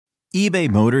eBay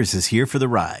Motors is here for the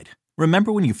ride.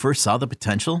 Remember when you first saw the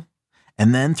potential?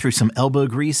 And then through some elbow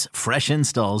grease, fresh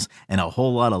installs, and a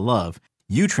whole lot of love,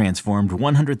 you transformed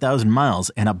 100,000 miles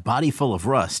and a body full of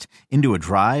rust into a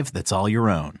drive that's all your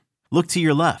own. Look to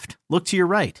your left. Look to your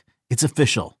right. It's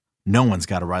official. No one's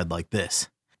got a ride like this.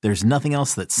 There's nothing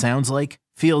else that sounds like,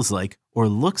 feels like, or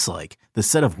looks like the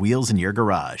set of wheels in your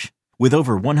garage. With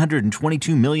over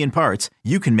 122 million parts,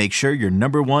 you can make sure your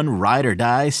number one ride or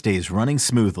die stays running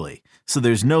smoothly. So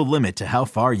there's no limit to how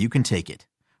far you can take it.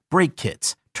 Brake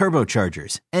kits,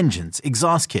 turbochargers, engines,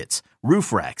 exhaust kits,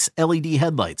 roof racks, LED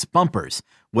headlights, bumpers,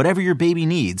 whatever your baby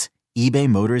needs, eBay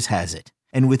Motors has it.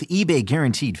 And with eBay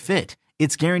Guaranteed Fit,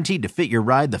 it's guaranteed to fit your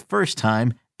ride the first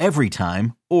time, every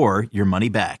time, or your money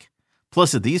back.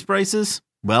 Plus at these prices,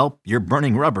 well, you're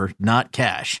burning rubber, not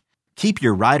cash. Keep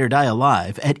your ride or die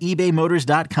alive at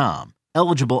ebaymotors.com.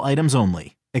 Eligible items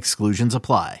only. Exclusions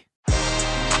apply.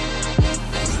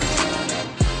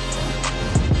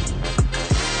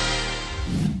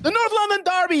 The North London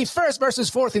Derby, first versus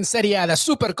fourth in Serie A, the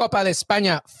Supercopa de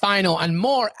España final, and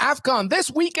more. AFCON this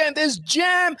weekend is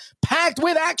jam-packed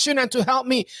with action, and to help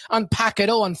me unpack it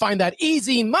all and find that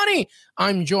easy money,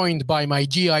 I'm joined by my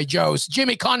G.I. Joes,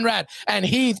 Jimmy Conrad and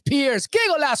Heath Pearce. Que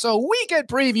Golazo weekend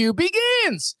preview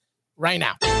begins right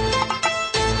now.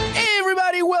 Hey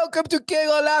everybody, welcome to Que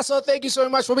Golazo. Thank you so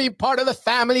much for being part of the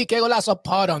family. Que Golazo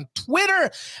Pod on Twitter.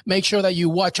 Make sure that you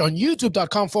watch on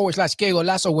youtube.com/Que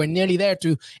Golazo. We're nearly there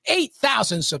to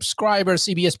 8,000 subscribers.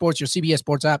 CBS Sports, your CBS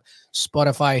Sports app,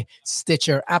 Spotify,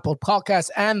 Stitcher, Apple Podcasts,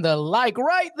 and the like.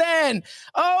 Right then.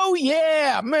 Oh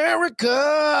yeah,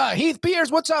 America. Heath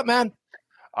Pearce, what's up, man?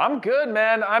 I'm good,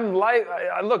 man. I'm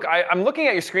looking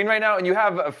at your screen right now, and you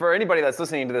have, for anybody that's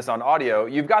listening to this on audio,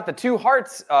 you've got the two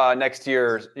hearts next to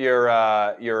your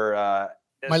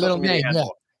my little name.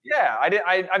 Handle. Yeah,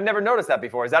 I've never noticed that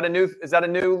before. Is that a new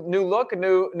look, a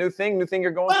new thing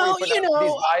you're going well, through? You know,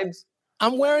 these vibes.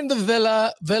 I'm wearing the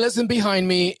Villa. Villa's in behind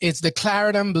me. It's the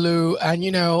claret and blue. And,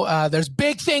 there's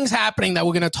big things happening that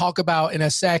we're going to talk about in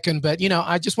a second. But,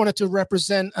 I just wanted to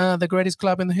represent the greatest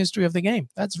club in the history of the game.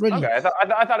 That's really... Okay,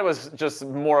 I thought it was just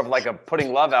more of like a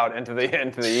putting love out into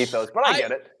the ethos, but I get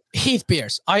it. Heath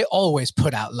Pearce, I always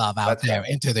put out love out there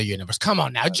into the universe. Come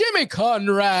on now. Jimmy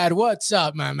Conrad, what's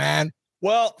up, my man?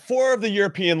 Well, 4 of the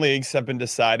European leagues have been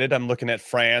decided. I'm looking at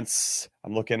France.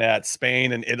 I'm looking at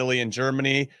Spain and Italy and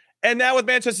Germany. And now with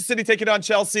Manchester City taking on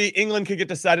Chelsea, England could get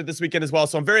decided this weekend as well.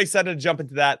 So I'm very excited to jump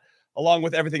into that, along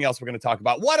with everything else we're going to talk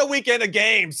about. What a weekend of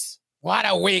games. What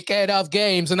a weekend of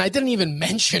games. And I didn't even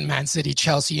mention Man City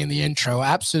Chelsea in the intro.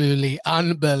 Absolutely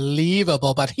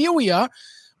unbelievable. But here we are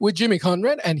with Jimmy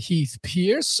Conrad and Heath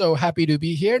Pearce. So happy to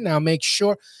be here. Now make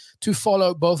sure to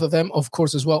follow both of them, of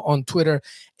course, as well on Twitter,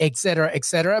 etc.,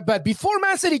 etc. But before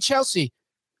Man City Chelsea,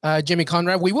 Jimmy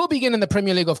Conrad, we will begin in the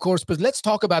Premier League, of course, but let's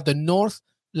talk about the North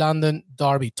London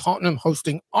Derby. Tottenham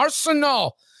hosting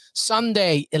Arsenal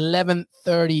Sunday,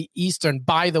 11:30 Eastern.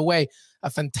 By the way, a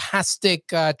fantastic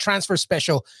transfer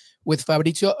special with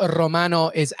Fabrizio Romano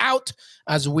is out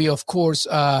as we, of course,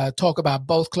 talk about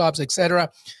both clubs,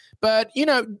 etc. But,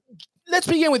 let's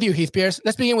begin with you, Heath Pearce.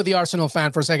 Let's begin with the Arsenal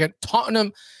fan for a second.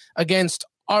 Tottenham against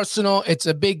Arsenal. It's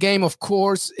a big game, of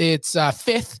course. It's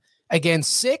 5th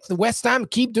against 6th. West Ham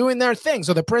keep doing their thing,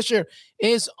 so the pressure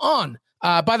is on.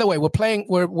 By the way,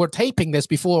 we're taping this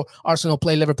before Arsenal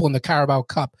play Liverpool in the Carabao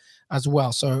Cup as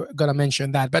well. So gotta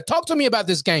mention that. But talk to me about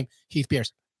this game, Heath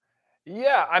Pearce.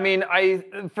 Yeah, I mean,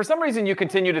 for some reason you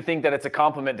continue to think that it's a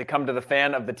compliment to come to the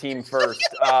fan of the team first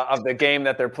of the game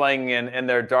that they're playing in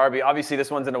their derby. Obviously,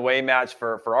 this one's an away match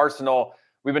for Arsenal.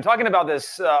 We've been talking about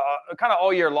this kind of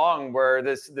all year long, where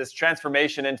this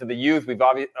transformation into the youth. We've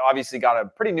obviously got a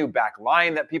pretty new back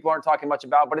line that people aren't talking much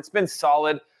about, but it's been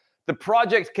solid. The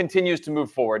project continues to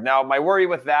move forward. Now, my worry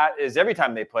with that is every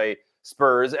time they play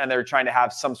Spurs and they're trying to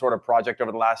have some sort of project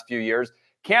over the last few years,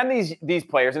 can these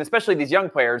players, and especially these young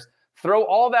players, throw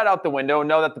all that out the window and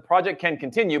know that the project can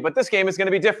continue, but this game is going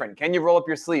to be different? Can you roll up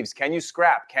your sleeves? Can you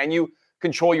scrap? Can you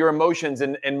control your emotions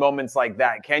in moments like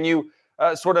that? Can you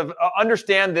sort of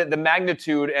understand the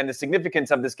magnitude and the significance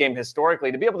of this game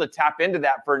historically to be able to tap into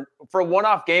that for a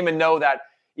one-off game and know that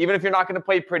even if you're not going to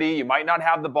play pretty, you might not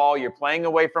have the ball, you're playing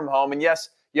away from home. And yes,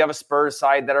 you have a Spurs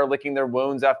side that are licking their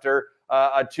wounds after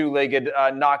a two-legged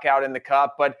knockout in the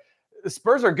cup. But the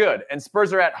Spurs are good, and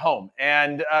Spurs are at home.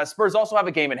 And Spurs also have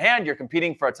a game in hand. You're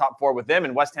competing for a top 4 with them,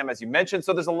 and West Ham, as you mentioned.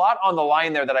 So there's a lot on the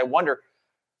line there that I wonder,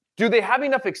 do they have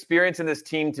enough experience in this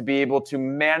team to be able to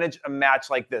manage a match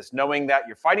like this, knowing that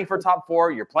you're fighting for top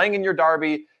 4, you're playing in your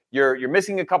derby, you're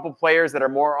missing a couple players that are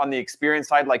more on the experience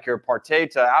side, like your Partey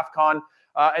to AFCON.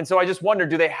 And so I just wonder,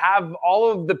 do they have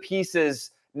all of the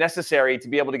pieces necessary to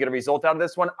be able to get a result out of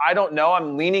this one. I don't know.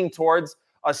 I'm leaning towards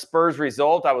a Spurs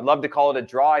result. I would love to call it a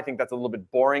draw. I think that's a little bit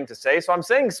boring to say. So I'm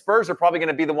saying Spurs are probably going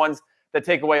to be the ones that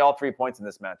take away all 3 points in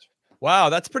this match. Wow,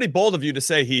 that's pretty bold of you to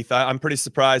say, Heath. I'm pretty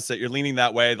surprised that you're leaning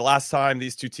that way. The last time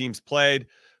these two teams played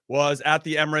was at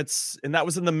the Emirates, and that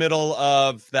was in the middle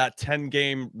of that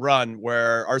 10-game run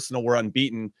where Arsenal were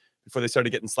unbeaten before they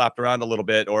started getting slapped around a little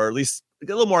bit, or at least a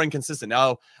little more inconsistent.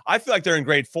 Now, I feel like they're in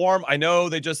great form. I know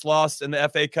they just lost in the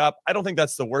FA Cup. I don't think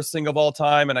that's the worst thing of all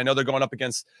time, and I know they're going up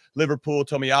against Liverpool.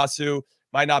 Tomiyasu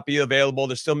might not be available.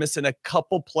 They're still missing a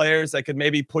couple players that could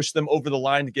maybe push them over the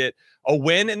line to get a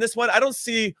win in this one. I don't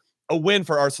see a win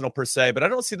for Arsenal per se, but I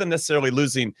don't see them necessarily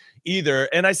losing either.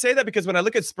 And I say that because when I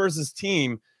look at Spurs'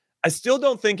 team, I still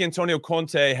don't think Antonio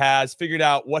Conte has figured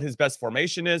out what his best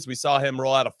formation is. We saw him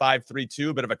roll out a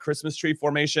 5-3-2, a bit of a Christmas tree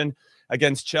formation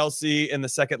against Chelsea in the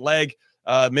second leg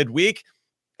midweek.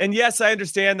 And yes, I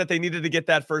understand that they needed to get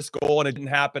that first goal and it didn't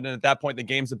happen. And at that point, the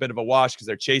game's a bit of a wash because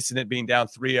they're chasing it, being down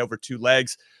 3 over 2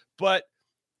 legs. But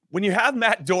when you have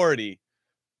Matt Doherty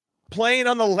playing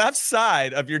on the left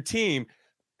side of your team,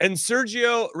 and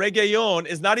Sergio Reguilón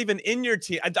is not even in your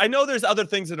team. I know there's other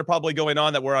things that are probably going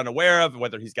on that we're unaware of,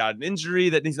 whether he's got an injury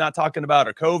that he's not talking about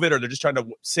or COVID, or they're just trying to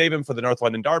save him for the North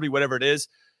London Derby, whatever it is.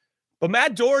 But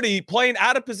Matt Doherty playing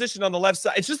out of position on the left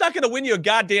side, it's just not going to win you a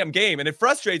goddamn game. And it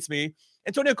frustrates me.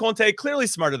 Antonio Conte, clearly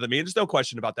smarter than me. There's no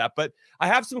question about that. But I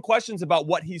have some questions about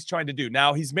what he's trying to do.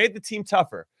 Now, he's made the team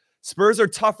tougher. Spurs are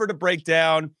tougher to break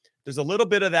down. There's a little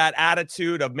bit of that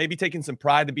attitude of maybe taking some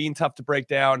pride in being tough to break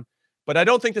down. But I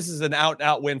don't think this is an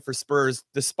out-and-out win for Spurs,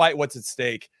 despite what's at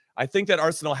stake. I think that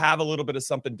Arsenal have a little bit of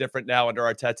something different now under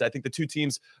Arteta. I think the two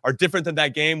teams are different than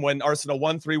that game when Arsenal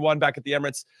won 3-1 back at the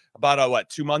Emirates about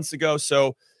 2 months ago.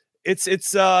 So it's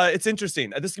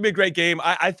interesting. This is gonna be a great game.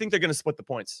 I think they're gonna split the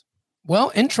points.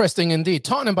 Well, interesting indeed.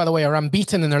 Tottenham, by the way, are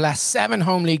unbeaten in their last 7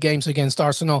 home league games against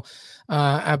Arsenal.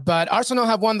 But Arsenal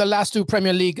have won the last 2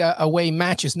 Premier League away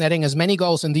matches, netting as many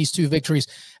goals in these 2 victories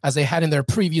as they had in their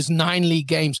previous 9 league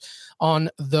games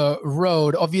on the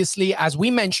road. Obviously, as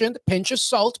we mentioned, pinch of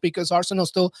salt because Arsenal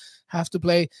still have to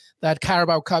play that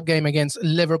Carabao Cup game against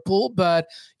Liverpool. But,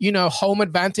 you know, home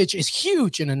advantage is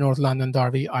huge in a North London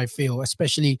derby, I feel,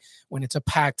 especially when it's a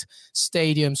packed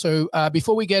stadium. So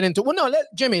before we get into,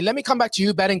 Jimmy, let me come back to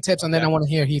you, betting tips, and then I want to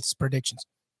hear Heath's predictions.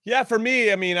 Yeah, for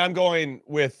me, I mean, I'm going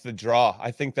with the draw.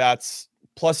 I think that's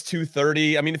plus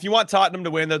 230. I mean, if you want Tottenham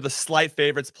to win, they're the slight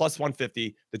favorites, plus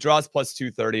 150. The draw's plus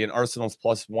 230, and Arsenal's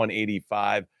plus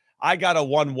 185. I got a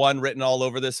 1-1 written all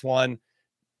over this one.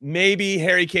 Maybe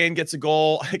Harry Kane gets a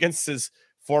goal against his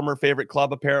former favorite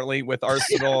club, apparently, with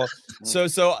Arsenal.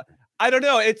 So I don't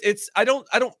know. I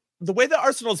don't the way that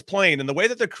Arsenal's playing and the way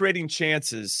that they're creating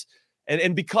chances,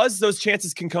 and because those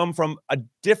chances can come from a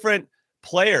different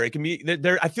player, it can be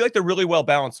I feel like they're really well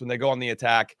balanced when they go on the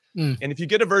attack. And if you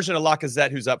get a version of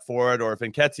Lacazette who's up for it, or if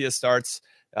Nketiah starts,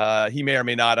 he may or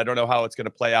may not. I don't know how it's going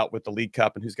to play out with the League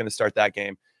Cup and who's going to start that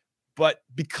game. But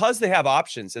because they have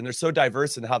options and they're so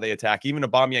diverse in how they attack, even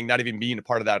Aubameyang not even being a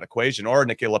part of that equation, or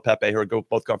Nicola Pepe, who are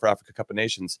both gone for Africa Cup of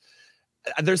Nations,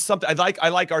 there's something I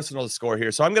like Arsenal to score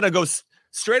here. So I'm going to go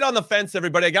straight on the fence,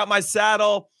 everybody. I got my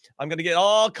saddle. I'm going to get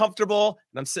all comfortable,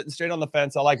 and I'm sitting straight on the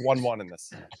fence. I like 1-1 in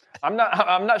this. I'm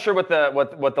not sure what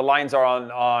the lines are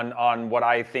on what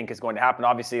I think is going to happen.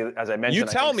 Obviously, as I mentioned,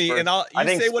 you tell me, and I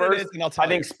think say Spurs, what it is, and I'll tell you.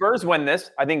 I think Spurs win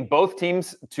this. I think both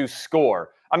teams to score.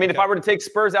 I mean, if I were to take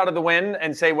Spurs out of the win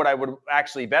and say what I would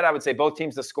actually bet, I would say both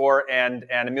teams to score and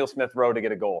Emile Smith-Rowe to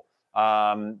get a goal.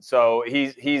 So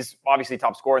he's obviously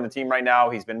top scorer in the team right now.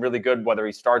 He's been really good, whether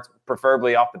he starts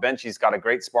preferably off the bench. He's got a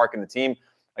great spark in the team.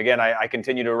 Again, I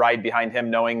continue to ride behind him,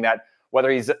 knowing that whether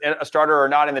he's a starter or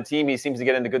not in the team, he seems to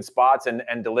get into good spots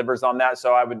and delivers on that.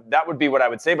 So that would be what I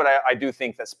would say, but I do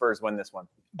think that Spurs win this one.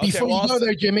 Before you go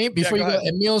there, Jimmy,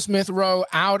 Emile Smith-Rowe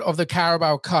out of the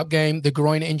Carabao Cup game. The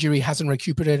groin injury hasn't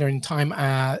recuperated in time.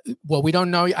 Well, we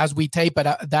don't know as we tape,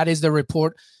 but that is the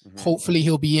report. Mm-hmm. Hopefully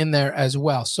he'll be in there as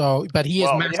well. So, but he is.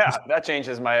 Yeah, that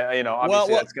changes my,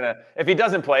 obviously that's going to, if he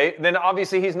doesn't play, then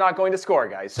obviously he's not going to score,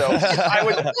 guys. So I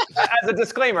would, as a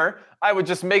disclaimer, I would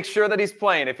just make sure that he's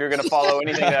playing if you're going to follow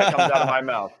anything that comes out of my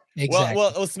mouth. Exactly.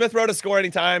 Well, Smith-Rowe to score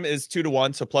anytime is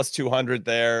 2-1, so plus 200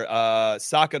 there.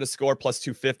 Saka to score plus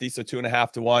 250, so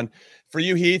 2.5 to 1. For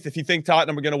you, Heath, if you think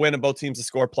Tottenham are going to win and both teams to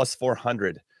score, plus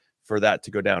 400 for that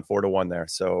to go down 4-1 there.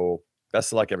 So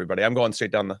best of luck, everybody. I'm going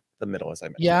straight down the middle, as I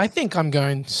mentioned. Yeah, I think I'm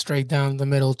going straight down the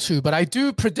middle too, but I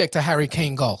do predict a Harry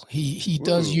Kane goal. He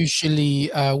does usually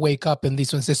wake up in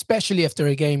these ones, especially after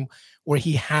a game where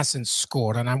he hasn't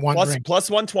scored. And I'm wondering plus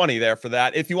 120 there for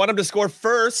that. If you want him to score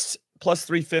first, plus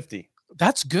 350.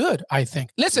 That's good, I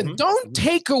think. Listen, don't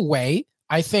take away,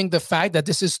 I think, the fact that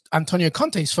this is Antonio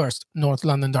Conte's first North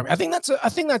London derby. I think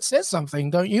that says something,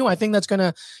 don't you? I think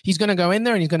he's gonna go in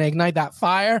there and he's gonna ignite that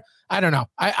fire. I don't know.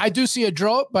 I do see a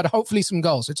draw, but hopefully some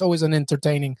goals. It's always an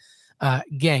entertaining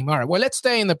game. All right. Well, let's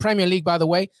stay in the Premier League, by the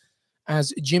way.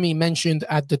 As Jimmy mentioned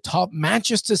at the top,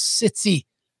 Manchester City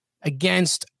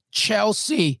against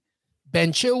Chelsea.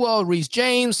 Ben Chilwell, Reece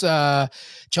James,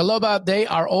 Chalobah, they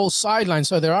are all sidelined.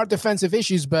 So there are defensive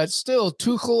issues, but still,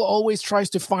 Tuchel always tries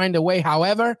to find a way.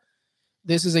 However,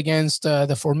 this is against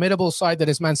the formidable side that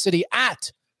is Man City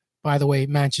at, by the way,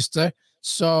 Manchester.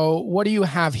 So what do you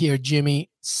have here, Jimmy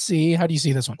C? How do you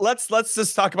see this one? Let's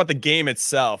just talk about the game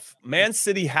itself. Man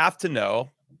City have to know,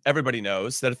 everybody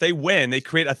knows, that if they win, they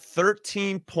create a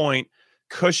 13-point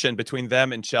cushion between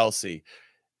them and Chelsea.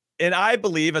 And I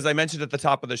believe, as I mentioned at the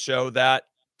top of the show, that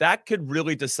could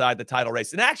really decide the title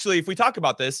race. And actually, if we talk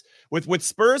about this, with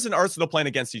Spurs and Arsenal playing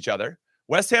against each other,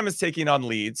 West Ham is taking on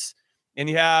Leeds, and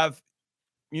you have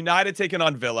United taking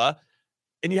on Villa,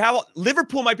 and you have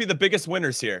Liverpool might be the biggest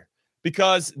winners here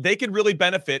because they could really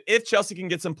benefit if Chelsea can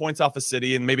get some points off of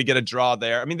City and maybe get a draw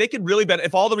there. I mean, they could really benefit.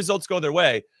 If all the results go their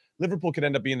way, Liverpool could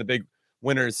end up being the big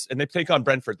winners, and they take on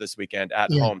Brentford this weekend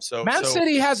at home. So Man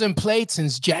City hasn't played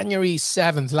since January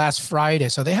 7th, last Friday,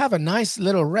 so they have a nice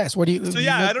little rest. What do you? So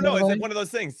I don't know. Is it one of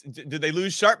those things? Do they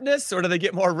lose sharpness, or do they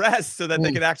get more rest so that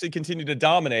they can actually continue to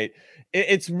dominate?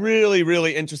 It's really,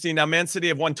 really interesting. Now, Man City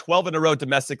have won 12 in a row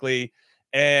domestically,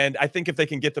 and I think if they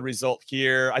can get the result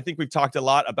here, I think we've talked a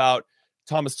lot about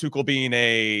Thomas Tuchel being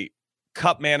a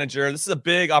cup manager. This is a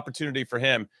big opportunity for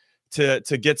him to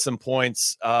get some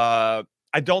points.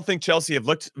 I don't think Chelsea have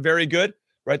looked very good,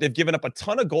 right? They've given up a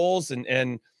ton of goals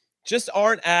and just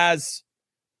aren't as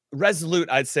resolute,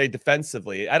 I'd say,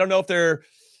 defensively. I don't know if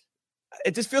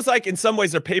it just feels like in some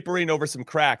ways they're papering over some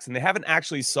cracks and they haven't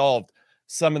actually solved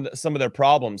some of their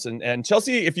problems. And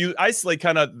Chelsea, if you isolate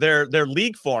kind of their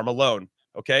league form alone,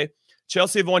 okay?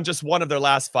 Chelsea have won just one of their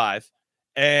last 5,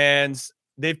 and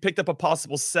they've picked up a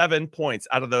possible 7 points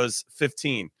out of those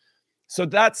 15. So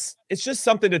it's just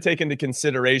something to take into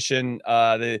consideration.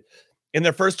 In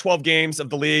their first 12 games of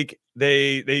the league,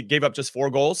 they gave up just 4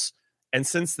 goals, and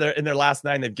since they're in their last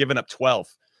 9, they've given up 12.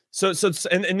 So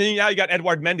and then now you got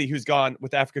Edouard Mendy, who's gone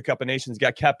with the Africa Cup of Nations,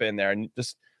 got Kepa in there, and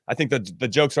just I think the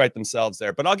jokes write themselves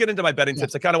there. But I'll get into my betting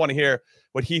tips. I kind of want to hear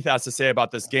what Heath has to say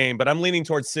about this game, but I'm leaning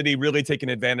towards City really taking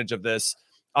advantage of this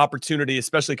opportunity,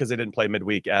 especially because they didn't play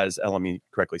midweek, as LME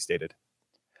correctly stated.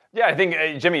 Yeah, I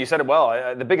think, Jimmy, you said it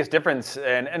well. The biggest difference,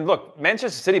 and look,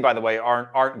 Manchester City, by the way,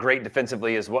 aren't great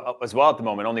defensively as well at the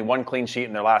moment. Only 1 clean sheet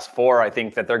in their last 4. I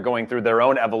think that they're going through their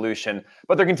own evolution,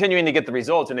 but they're continuing to get the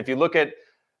results. And if you look at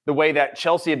the way that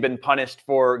Chelsea have been punished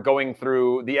for going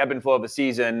through the ebb and flow of the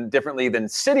season differently than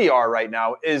City are right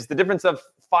now, is the difference of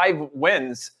 5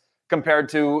 wins compared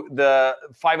to the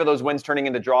 5 of those wins turning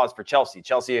into draws for Chelsea.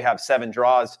 Chelsea have 7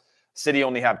 draws. City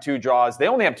only have 2 draws. They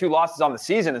only have 2 losses on the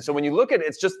season. And so when you look at it,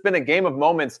 it's just been a game of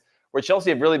moments where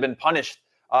Chelsea have really been punished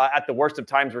at the worst of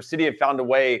times, where City have found a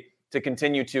way to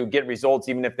continue to get results,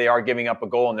 even if they are giving up a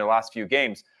goal in their last few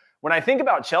games. When I think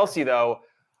about Chelsea, though,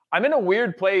 I'm in a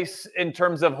weird place in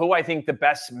terms of who I think the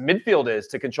best midfield is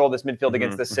to control this midfield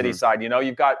against the City side. You know,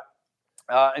 you've got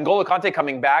N'Golo Kante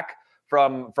coming back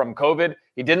from COVID.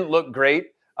 He didn't look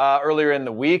great earlier in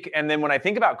the week. And then when I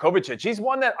think about Kovacic, he's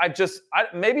one that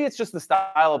maybe it's just the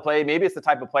style of play. Maybe it's the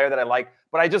type of player that I like,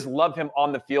 but I just love him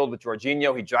on the field with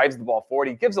Jorginho. He drives the ball forward.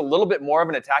 He gives a little bit more of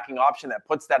an attacking option that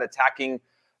puts that attacking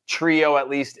trio at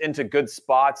least into good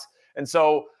spots. And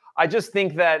so I just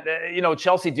think that,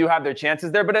 Chelsea do have their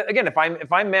chances there. But again, if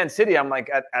I'm Man City, I'm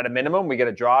like, at a minimum, we get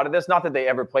a draw out of this. Not that they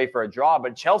ever play for a draw,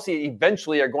 but Chelsea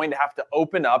eventually are going to have to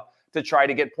open up to try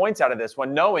to get points out of this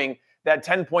one, knowing that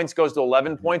 10 points goes to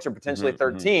 11 points or potentially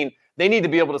 13. They need to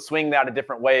be able to swing that a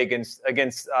different way against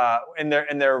in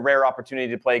their rare opportunity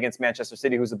to play against Manchester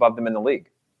City, who's above them in the league.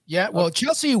 Yeah, well,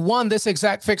 Chelsea won this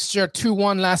exact fixture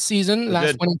 2-1 last season,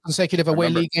 last 20 consecutive away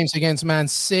league games against Man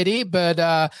City. But,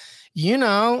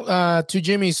 to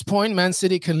Jimmy's point, Man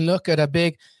City can look at a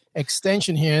big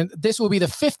extension here. This will be the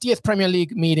 50th Premier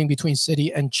League meeting between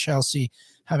City and Chelsea,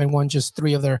 having won just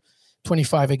 3 of their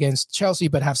 25 against Chelsea,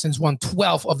 but have since won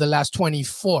 12 of the last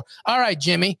 24. All right,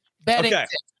 Jimmy, betting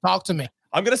tips. Talk to me.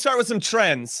 I'm going to start with some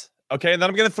trends, okay? And then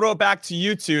I'm going to throw it back to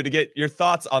you two to get your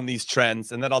thoughts on these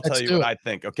trends, and then I'll tell you what I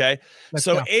think, okay?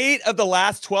 So 8 of the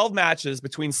last 12 matches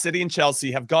between City and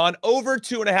Chelsea have gone over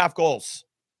 2.5 goals.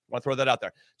 I want to throw that out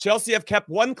there. Chelsea have kept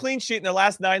 1 clean sheet in their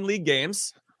last 9 league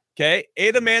games, okay?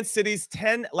 8 of Man City's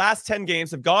last 10 games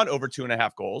have gone over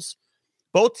 2.5 goals.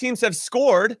 Both teams have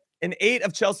scored in 8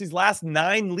 of Chelsea's last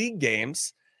 9 league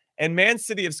games, And Man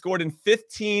City have scored in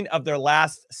 15 of their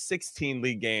last 16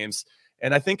 league games.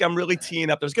 And I think I'm really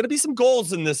teeing up. There's going to be some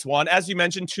goals in this one. As you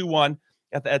mentioned, 2-1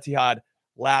 at the Etihad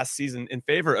last season in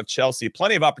favor of Chelsea.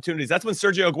 Plenty of opportunities. That's when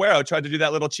Sergio Aguero tried to do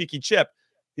that little cheeky chip.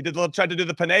 He tried to do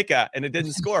the Panenka, and it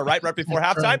didn't score right before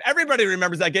halftime. Everybody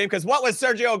remembers that game because what was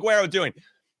Sergio Aguero doing?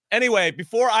 Anyway,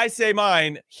 before I say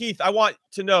mine, Heath, I want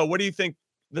to know, what do you think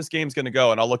this game's going to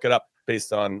go? And I'll look it up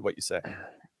based on what you say.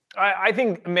 I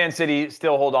think Man City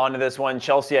still hold on to this one.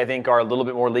 Chelsea, I think, are a little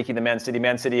bit more leaky than Man City.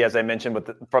 Man City, as I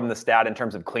mentioned from the stat in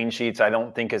terms of clean sheets, I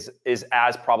don't think is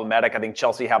as problematic. I think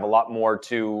Chelsea have a lot more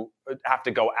to have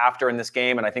to go after in this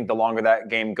game. And I think the longer that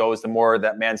game goes, the more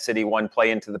that Man City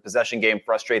play into the possession game,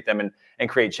 frustrate them and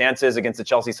create chances against the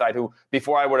Chelsea side, who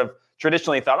before I would have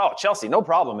traditionally thought, oh, Chelsea, no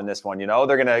problem in this one. They're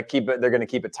going to keep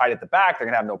it tight at the back. They're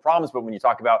going to have no problems. But when you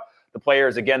talk about the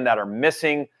players, again, that are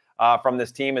missing from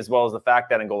this team, as well as the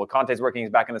fact that N'Golo Kanté is working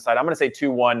his back in the side, I'm going to say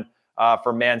 2-1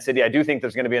 for Man City. I do think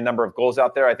there's going to be a number of goals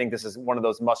out there. I think this is one of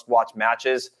those must-watch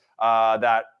matches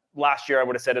that last year I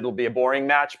would have said it'll be a boring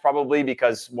match probably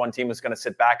because one team is going to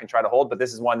sit back and try to hold. But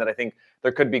this is one that I think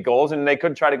there could be goals, and they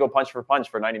could try to go punch for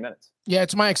punch for 90 minutes. Yeah,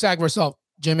 it's my exact result,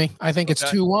 Jimmy. I think it's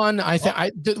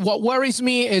 2-1. What worries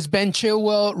me is Ben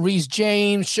Chilwell, Reece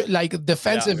James, like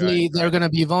defensively, they're going to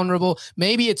be vulnerable.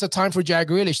 Maybe it's a time for Jack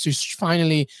Grealish to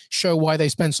finally show why they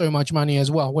spend so much money as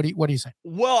well. What do you say?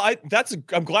 Well,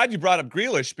 I'm glad you brought up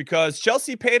Grealish because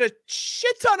Chelsea paid a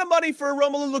shit ton of money for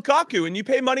Romelu Lukaku, and you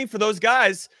pay money for those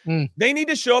guys. They need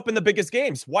to show up in the biggest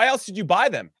games. Why else did you buy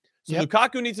them? So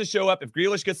Lukaku needs to show up. If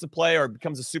Grealish gets to play or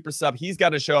becomes a super sub, he's got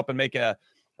to show up and make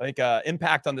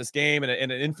impact on this game in an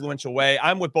influential way.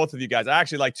 I'm with both of you guys. I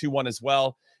actually like 2-1 as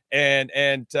well. And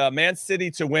Man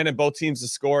City to win and both teams to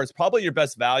score is probably your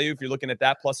best value if you're looking at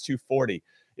that, plus 240.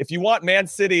 If you want Man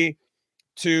City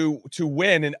to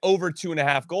win and over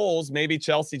 2.5 goals, maybe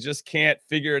Chelsea just can't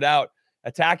figure it out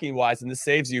attacking wise, and this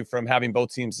saves you from having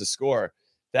both teams to score.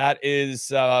 That is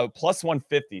plus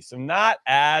 150. So not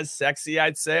as sexy,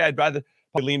 I'd say. I'd rather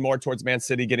lean more towards Man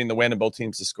City getting the win and both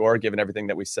teams to score, given everything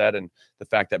that we said and the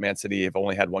fact that Man City have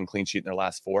only had one clean sheet in their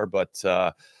last 4. But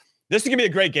this is going to be a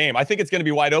great game. I think it's going to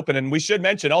be wide open. And we should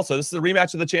mention also, this is a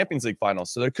rematch of the Champions League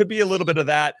finals. So there could be a little bit of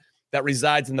that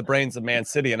resides in the brains of Man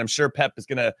City. And I'm sure Pep is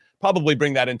going to probably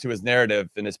bring that into his narrative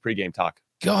in his pregame talk.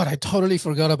 God, I totally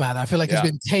forgot about that. I feel like it's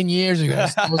been 10 years ago.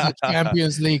 It was the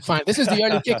Champions League final. This is the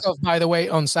early kickoff, by the way,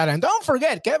 on Saturday. And don't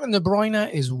forget, Kevin De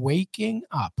Bruyne is waking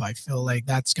up. I feel like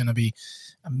that's going to be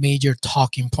a major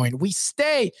talking point. We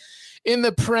stay in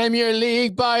the Premier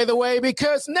League, by the way,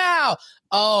 because now,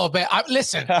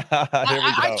 listen,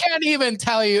 I can't even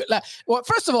tell you. Well,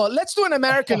 first of all, let's do an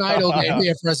American Idol game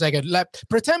here for a second.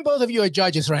 Pretend both of you are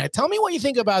judges, right? Tell me what you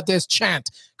think about this chant,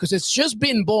 because it's just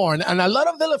been born, and a lot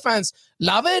of Villa fans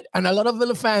love it, and a lot of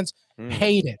Villa fans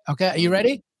hate it. Okay, are you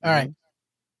ready? All right.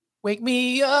 Wake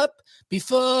me up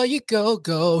before you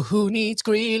go. Who needs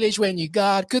Grealish when you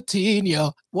got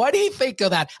Coutinho? What do you think of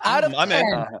that? Out of 10.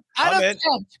 Out of 10.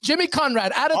 Jimmy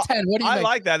Conrad, out of 10. What do you think? I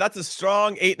like that. That's a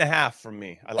strong 8.5 from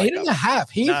me. I like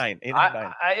 8.5. 9.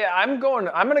 8.5. I'm going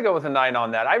to go with a 9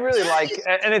 on that. I really like,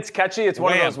 and it's catchy. It's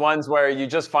one of those ones where you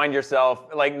just find yourself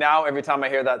like, now every time I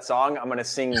hear that song, I'm going to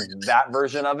sing that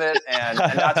version of it, and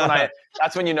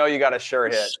that's when you know you got a sure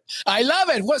hit. I love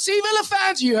it. Well, see, Villa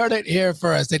fans, you heard it here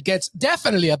first. It gets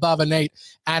definitely above an 8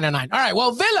 and a 9. All right.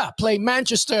 Well, Villa play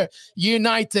Manchester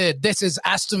United. This is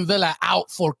Aston Villa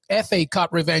out for FA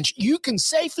Cup revenge. You can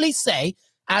safely say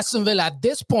Aston Villa at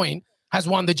this point has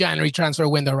won the January transfer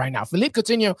window right now. Philippe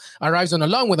Coutinho arrives on a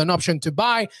loan with an option to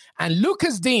buy, and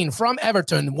Lucas Digne from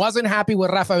Everton wasn't happy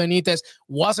with Rafa Benitez,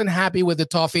 wasn't happy with the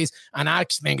Toffees, and I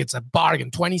think it's a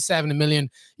bargain, 27 million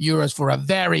euros for a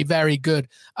very, very good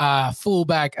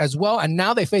fullback as well. And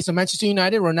now they face a Manchester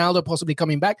United, Ronaldo possibly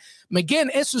coming back.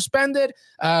 McGinn is suspended.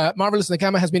 Marvelous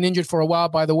Nakama has been injured for a while,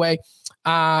 by the way.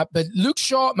 But Luke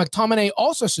Shaw, McTominay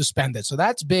also suspended, so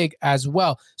that's big as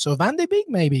well. So Van de Beek,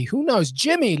 maybe, who knows?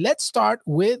 Jimmy, let's start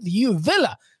with you.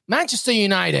 Villa, Manchester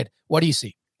United, what do you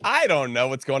see? I don't know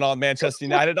what's going on with Manchester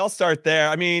United. I'll start there.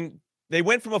 I mean, they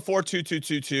went from a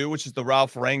 4-2-2-2-2, which is the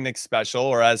Ralph Rangnick special,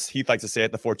 or as Heath likes to say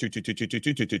it, the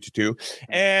 4-2-2-2-2-2-2-2-2-2.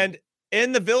 And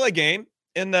in the Villa game,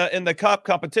 in the cup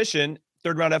competition,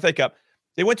 third round FA Cup,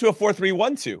 they went to a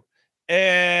 4-3-1-2.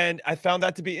 And I found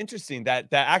that to be interesting, that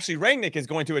actually Rangnick is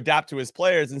going to adapt to his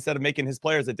players instead of making his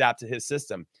players adapt to his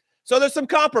system. So there's some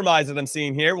compromise that I'm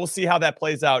seeing here. We'll see how that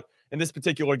plays out in this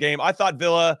particular game. I thought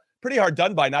Villa pretty hard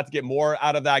done by not to get more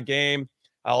out of that game.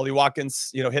 Ollie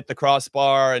Watkins, hit the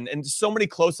crossbar and so many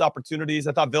close opportunities.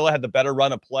 I thought Villa had the better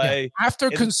run of play. Yeah.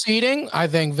 After conceding, I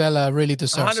think Villa really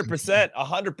deserves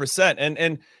 100%.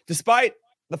 And despite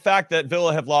the fact that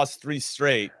Villa have lost 3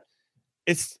 straight,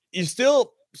 you're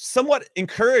still somewhat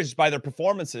encouraged by their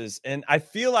performances. And I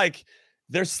feel like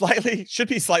they're should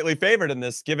be slightly favored in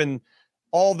this, given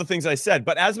all the things I said.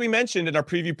 But as we mentioned in our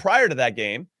preview prior to that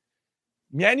game,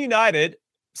 Man United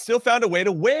still found a way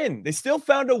to win. They still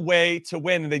found a way to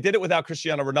win, and they did it without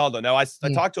Cristiano Ronaldo. Now, I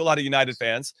talked to a lot of United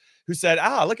fans who said,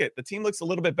 look at the team looks a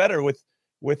little bit better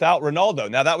without Ronaldo.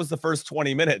 Now, that was the first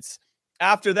 20 minutes.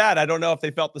 After that, I don't know if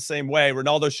they felt the same way.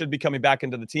 Ronaldo should be coming back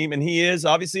into the team, and he is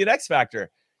obviously an X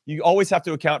factor. You always have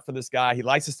to account for this guy. He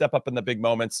likes to step up in the big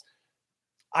moments.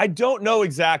 I don't know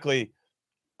exactly.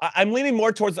 I'm leaning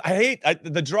more towards,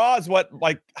 the draw is what,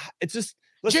 it's just.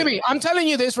 Listen, Jimmy, I'm telling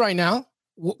you this right now.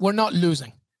 We're not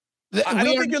losing. I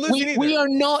don't think you're losing either. We are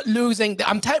not losing.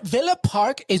 Villa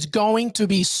Park is going to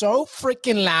be so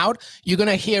freaking loud. You're going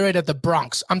to hear it at the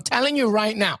Bronx. I'm telling you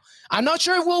right now. I'm not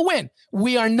sure if we'll win.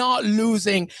 We are not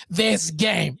losing this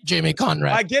game, Jimmy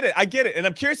Conrad. I get it. And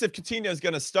I'm curious if Coutinho is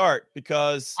going to start,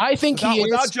 because I think he is.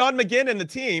 Without John McGinn in the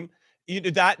team, you're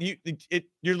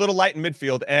a little light in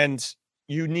midfield, and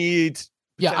you need.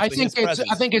 Yeah, I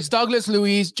think it's Douglas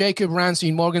Luiz, Jacob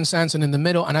Ramsey, Morgan Sanson in the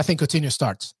middle, and I think Coutinho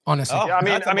starts. Honestly,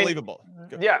 that's unbelievable.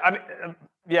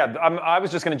 I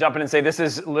was just going to jump in and say this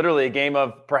is literally a game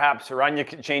of perhaps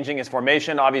Rangnick changing his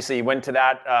formation. Obviously, he went to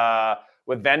that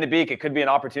with Van de Beek. It could be an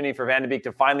opportunity for Van de Beek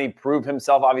to finally prove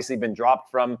himself. Obviously, been dropped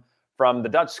from the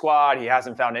Dutch squad. He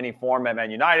hasn't found any form at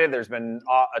Man United. There's been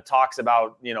talks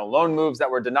about loan moves that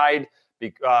were denied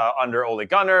under Ole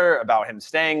Gunnar, about him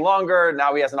staying longer.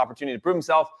 Now he has an opportunity to prove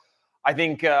himself. I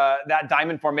think that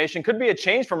diamond formation could be a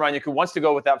change from Rangnick, who wants to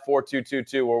go with that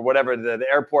 4-2-2-2 or whatever, the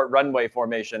airport runway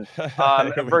formation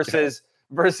versus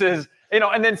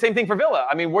and then same thing for Villa.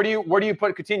 I mean, where do you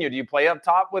put Coutinho? Do you play up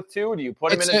top with 2? Do you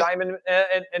put him in a diamond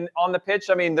and on the pitch?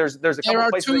 I mean, there's a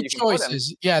couple places that you can put him.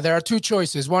 Yeah, there are 2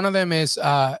 choices. One of them is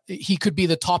he could be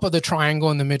the top of the triangle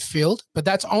in the midfield, but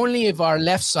that's only if our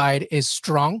left side is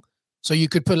strong. So you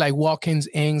could put like Watkins,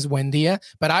 Ings, Buendia,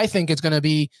 but I think he's going to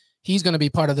be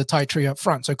part of the tight trio up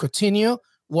front. So Coutinho,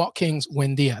 Watkins,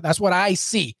 Buendia. That's what I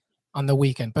see on the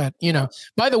weekend. But,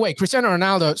 by the way, Cristiano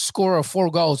Ronaldo scorer of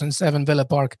 4 goals in 7 Villa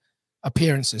Park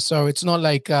appearances. So it's not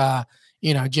like,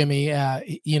 Jimmy,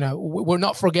 we're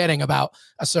not forgetting about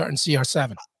a certain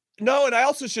CR7. No, and I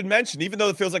also should mention, even though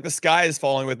it feels like the sky is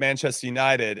falling with Manchester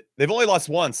United, they've only lost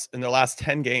once in their last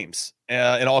 10 games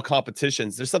in all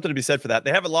competitions. There's something to be said for that. They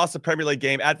haven't lost a Premier League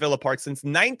game at Villa Park since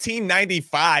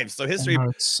 1995. So history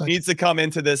needs to come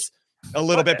into this a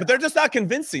little bit, but they're just not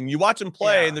convincing. You watch them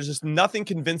play, and there's just nothing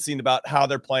convincing about how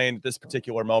they're playing at this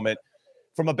particular moment.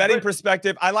 From a betting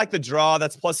perspective, I like the draw.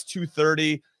 That's plus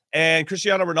 230. And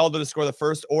Cristiano Ronaldo to score the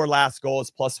first or last goal is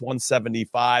plus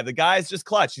 175. The guy is just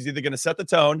clutch. He's either going to set the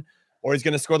tone, or he's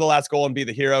going to score the last goal and be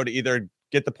the hero to either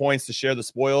get the points to share the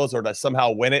spoils or to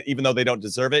somehow win it, even though they don't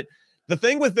deserve it. The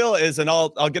thing with Villa is, and I'll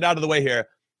get out of the way here,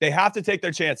 they have to take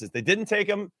their chances. They didn't take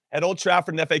them at Old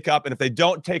Trafford in the FA Cup, and if they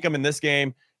don't take them in this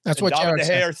game, that's what David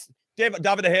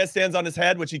De Gea stands on his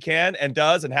head, which he can and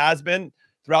does and has been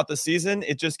throughout the season.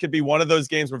 It just could be one of those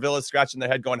games where Villa's scratching their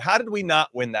head going, how did we not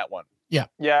win that one? Yeah.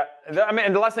 I mean,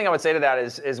 and the last thing I would say to that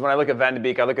is when I look at Van de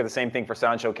Beek, I look at the same thing for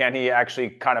Sancho. Can he actually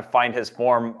kind of find his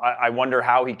form? I wonder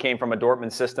how he came from a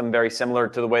Dortmund system very similar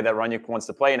to the way that Rangnick wants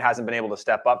to play and hasn't been able to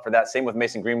step up for that. Same with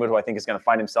Mason Greenwood, who I think is going to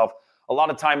find himself a lot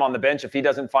of time on the bench. If he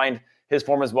doesn't find his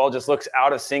form as well, just looks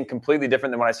out of sync, completely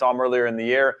different than when I saw him earlier in the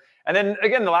year. And then,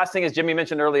 again, the last thing is Jimmy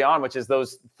mentioned early on, which is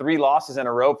those 3 losses in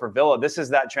a row for Villa. This is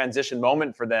that transition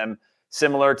moment for them,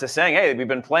 similar to saying, hey, we've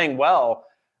been playing well,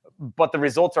 but the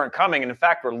results aren't coming. And in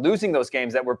fact, we're losing those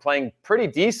games that we're playing pretty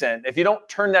decent. If you don't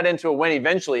turn that into a win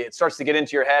eventually, it starts to get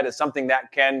into your head as something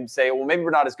that can say, well, maybe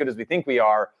we're not as good as we think we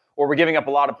are, or we're giving up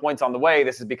a lot of points on the way.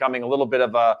 This is becoming a little bit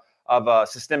of a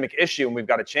systemic issue, and we've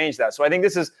got to change that. So I think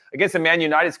this is, against the Man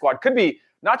United squad, could be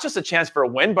not just a chance for a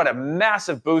win, but a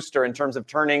massive booster in terms of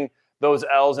turning those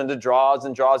L's into draws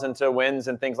and draws into wins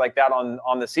and things like that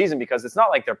on the season, because it's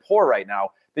not like they're poor right now.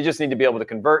 They just need to be able to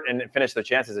convert and finish their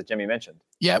chances, as Jimmy mentioned.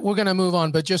 Yeah, we're going to move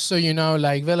on. But just so you know,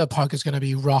 like Villa Park is going to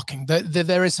be rocking.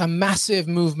 There is a massive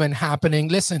movement happening.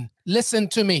 Listen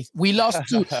to me. We lost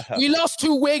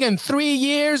to Wigan 3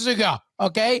 years ago,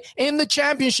 okay? In the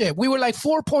championship. We were like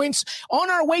 4 points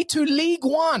on our way to League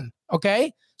One,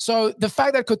 okay? So the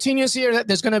fact that Coutinho's here, that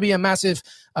there's going to be a massive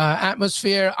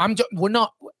atmosphere. We're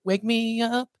not, wake me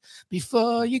up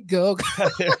before you go.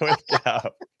 Wake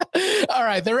up. All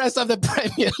right, the rest of the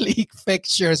Premier League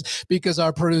fixtures, because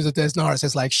our producer Des Norris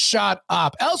is like, shut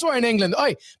up. Elsewhere in England,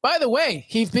 by the way,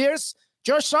 Heath Pearce,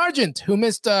 Josh Sargent, who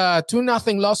missed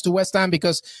 2-0 loss to West Ham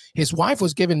because his wife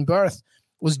was giving birth,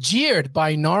 was jeered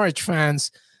by Norwich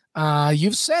fans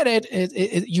You've said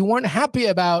it. You weren't happy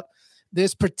about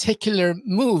this particular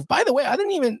move. By the way,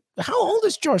 how old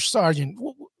is Josh Sargent?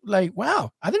 Like,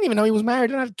 wow, I didn't even know he was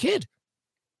married and had a kid.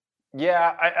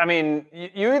 Yeah, I mean,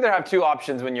 you either have two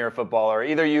options when you're a footballer.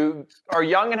 Either you are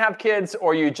young and have kids,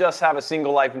 or you just have a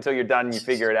single life until you're done and you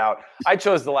figure it out. I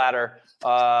chose the latter.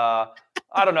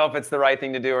 I don't know if it's the right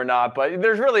thing to do or not, but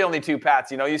there's really only two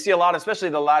paths. You see a lot, especially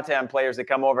the LATAM players that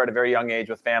come over at a very young age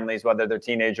with families, whether they're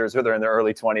teenagers or they're in their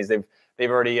early 20s. They've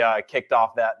already kicked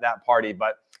off that party.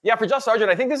 But yeah, for Josh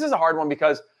Sargent, I think this is a hard one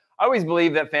because I always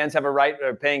believe that fans have a right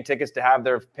of paying tickets to have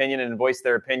their opinion and voice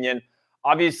their opinion.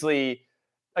 Obviously,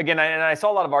 again, and I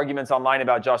saw a lot of arguments online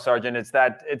about Josh Sargent.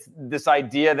 It's this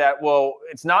idea that, well,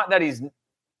 it's not that he's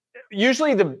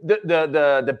usually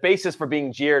the basis for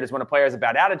being jeered is when a player has a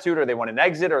bad attitude or they want an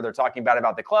exit or they're talking bad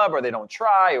about the club or they don't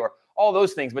try or all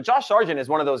those things. But Josh Sargent is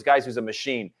one of those guys who's a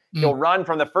machine. He'll run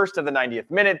from the first to the 90th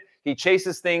minute. He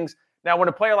chases things. Now, when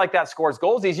a player like that scores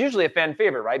goals, he's usually a fan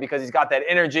favorite, right? Because he's got that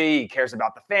energy. He cares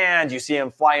about the fans. You see him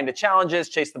fly into challenges,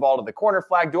 chase the ball to the corner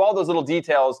flag, do all those little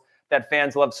details that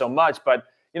fans love so much. But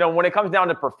when it comes down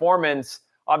to performance,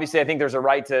 obviously I think there's a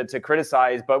right to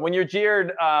criticize. But when you're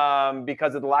jeered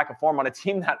because of the lack of form on a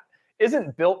team that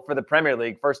isn't built for the Premier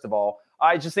League, first of all,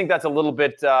 I just think that's a little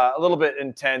bit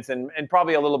intense and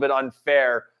probably a little bit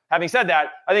unfair. Having said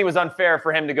that, I think it was unfair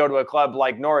for him to go to a club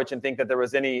like Norwich and think that there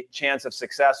was any chance of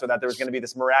success or that there was going to be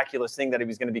this miraculous thing that he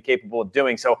was going to be capable of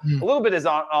doing. So a little bit is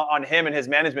on him and his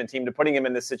management team to putting him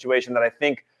in this situation that I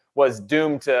think was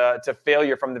doomed to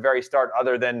failure from the very start,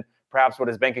 other than perhaps what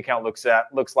his bank account looks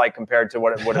like compared to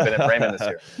what it would have been at Bremen this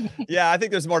year. Yeah, I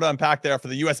think there's more to unpack there for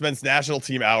the U.S. men's national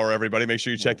team hour, everybody. Make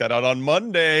sure you check that out on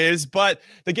Mondays. But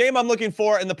the game I'm looking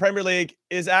for in the Premier League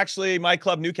is actually my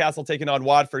club, Newcastle, taking on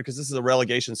Watford, because this is a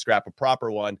relegation scrap, a proper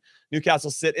one.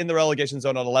 Newcastle sit in the relegation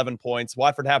zone on 11 points.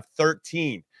 Watford have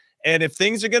 13. And if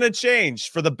things are going to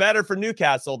change for the better for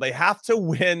Newcastle, they have to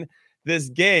win this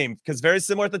game, because very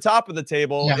similar at the top of the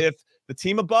table, if the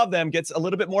team above them gets a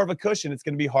little bit more of a cushion, it's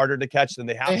going to be harder to catch than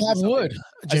they have. They have Wood,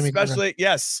 Jimmy. Especially,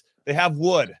 yes, they have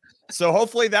Wood. So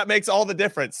hopefully that makes all the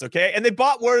difference, okay? And they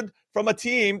bought Wood from a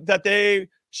team that they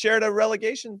shared a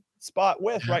relegation spot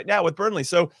with right now with Burnley.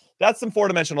 So that's some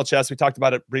four-dimensional chess. We talked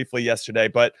about it briefly yesterday,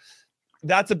 but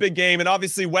that's a big game. And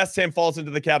obviously West Ham falls into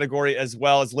the category as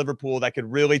well as Liverpool that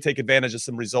could really take advantage of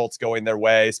some results going their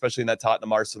way, especially in that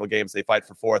Tottenham Arsenal games. They fight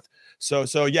for fourth. So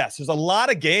yes, there's a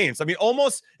lot of games. I mean,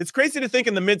 almost it's crazy to think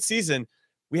in the midseason,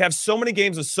 we have so many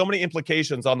games with so many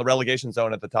implications on the relegation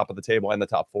zone at the top of the table and the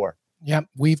top four. Yep,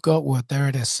 we've got Wood. There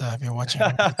it is. If you're watching,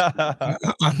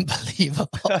 unbelievable.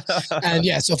 And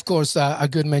yes, of course, a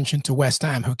good mention to West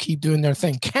Ham, who keep doing their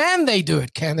thing. Can they do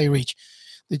it? Can they reach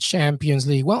the Champions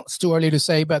League? Well, it's too early to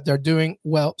say, but they're doing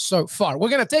well so far. We're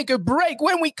going to take a break.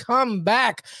 When we come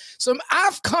back, some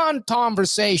AFCON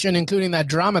conversation, including that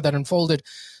drama that unfolded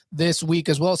this week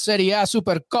as well. Serie A,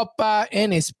 Supercopa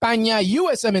in España,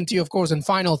 USMNT, of course, and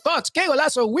final thoughts. Que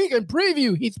Golazo weekend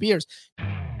preview. Heath Pierce.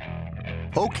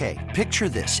 Okay, picture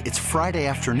this. It's Friday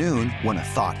afternoon when a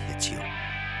thought hits you.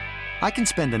 I can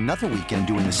spend another weekend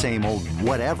doing the same old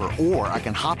whatever, or I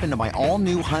can hop into my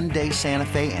all-new Hyundai Santa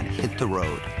Fe and hit the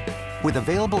road. With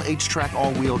available H-Track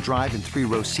all-wheel drive and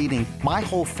 3-row seating, my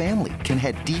whole family can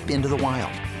head deep into the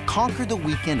wild. Conquer the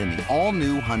weekend in the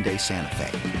all-new Hyundai Santa Fe.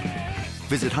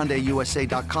 Visit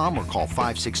HyundaiUSA.com or call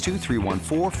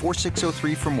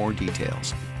 562-314-4603 for more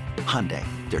details. Hyundai,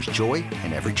 there's joy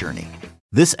in every journey.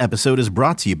 This episode is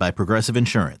brought to you by Progressive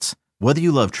Insurance. Whether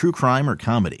you love true crime or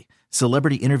comedy,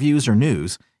 celebrity interviews or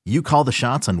news, you call the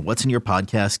shots on what's in your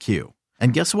podcast queue.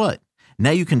 And guess what? Now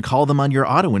you can call them on your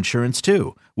auto insurance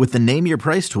too with the Name Your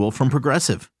Price tool from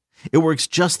Progressive. It works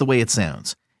just the way it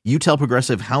sounds. You tell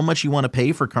Progressive how much you want to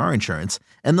pay for car insurance,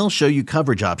 and they'll show you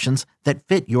coverage options that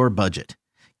fit your budget.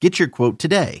 Get your quote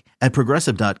today at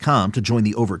Progressive.com to join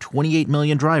the over 28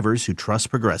 million drivers who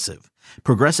trust Progressive.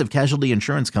 Progressive Casualty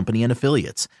Insurance Company and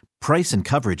Affiliates. Price and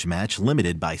coverage match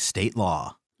limited by state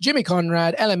law. Jimmy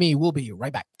Conrad, LME, will be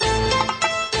right back.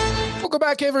 Welcome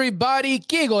back, everybody.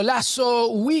 Que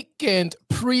Golazo weekend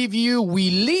preview.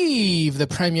 We leave the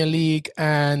Premier League,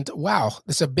 and wow,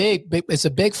 it's a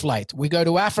big flight. We go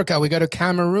to Africa. We go to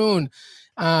Cameroon.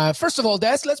 First of all,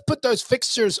 Des, let's put those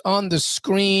fixtures on the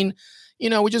screen.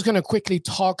 We're just going to quickly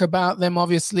talk about them.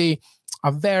 Obviously,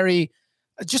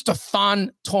 just a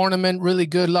fun tournament, really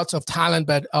good, lots of talent,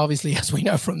 but obviously, as we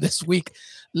know from this week,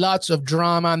 lots of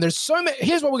drama. And there's so many.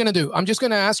 Here's what we're going to do. I'm just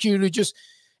going to ask you to just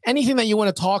anything that you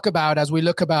want to talk about as we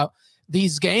look about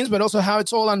these games, but also how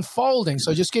it's all unfolding.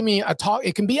 So just give me a talk.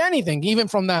 It can be anything, even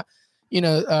from that,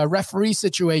 referee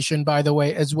situation, by the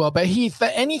way, as well. But Heath,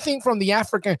 anything from the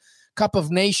African Cup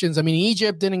of Nations. I mean,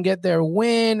 Egypt didn't get their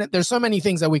win. There's so many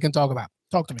things that we can talk about.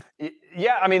 Talk to me.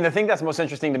 Yeah, I mean, the thing that's most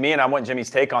interesting to me, and I want Jimmy's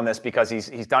take on this because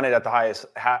he's done it at the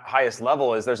highest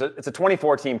level, is it's a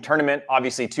 24-team tournament.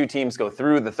 Obviously, 2 teams go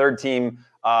through. The third team,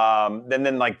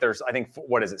 then like there's, I think,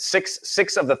 what is it,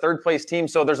 six of the third place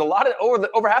teams. So there's a lot of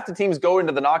over half the teams go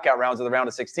into the knockout rounds of the round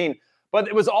of 16. But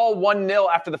it was all 1-0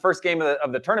 after the first game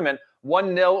of the tournament,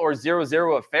 1-0 or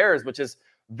 0-0 affairs, which is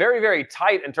very, very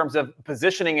tight in terms of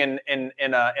positioning in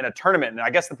a tournament. And I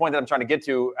guess the point that I'm trying to get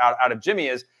to out of Jimmy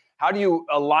is, how do you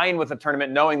align with a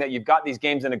tournament knowing that you've got these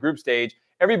games in a group stage?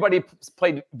 Everybody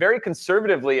played very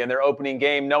conservatively in their opening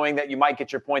game, knowing that you might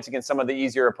get your points against some of the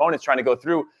easier opponents trying to go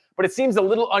through. But it seems a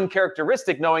little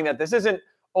uncharacteristic knowing that this isn't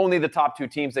only the top 2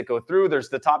 teams that go through. There's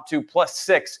the top 2 plus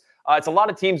 6. It's a lot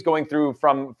of teams going through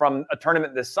from a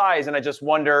tournament this size. And I just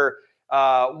wonder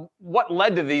what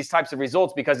led to these types of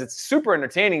results, because it's super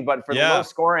entertaining. But for the low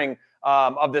scoring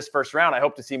of this first round, I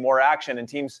hope to see more action and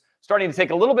teams starting to take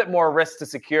a little bit more risk to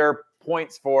secure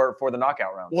points for the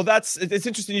knockout round. Well, it's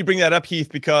interesting you bring that up, Heath,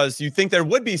 because you think there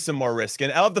would be some more risk.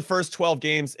 And out of the first 12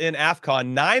 games in AFCON,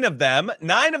 9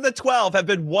 of the 12 have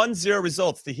been 1-0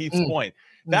 results, to Heath's point.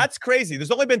 That's crazy. There's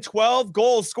only been 12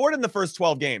 goals scored in the first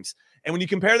 12 games. And when you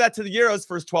compare that to the Euros'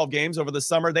 first 12 games over the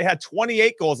summer, they had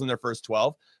 28 goals in their first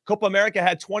 12. Copa America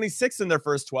had 26 in their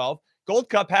first 12. Gold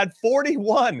Cup had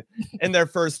 41 in their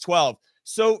first 12.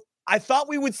 So I thought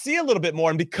we would see a little bit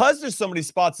more. And because there's so many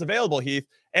spots available, Heath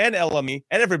and LME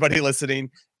and everybody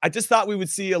listening, I just thought we would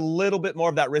see a little bit more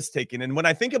of that risk taking. And when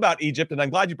I think about Egypt, and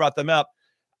I'm glad you brought them up,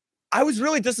 I was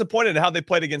really disappointed in how they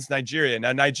played against Nigeria.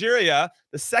 Now, Nigeria,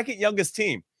 the second youngest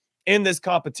team in this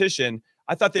competition,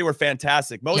 I thought they were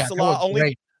fantastic. Mo Salah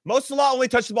only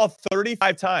touched the ball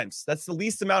 35 times. That's the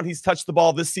least amount he's touched the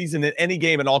ball this season in any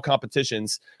game in all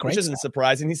competitions, which isn't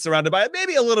surprising. He's surrounded by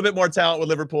maybe a little bit more talent with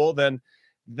Liverpool than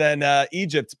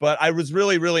Egypt. But I was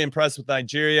really, really impressed with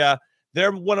Nigeria.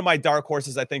 They're one of my dark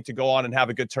horses, I think, to go on and have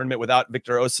a good tournament without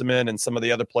Victor Osimhen and some of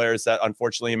the other players that,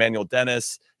 unfortunately, Emmanuel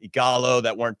Dennis, Igalo,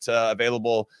 that weren't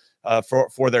available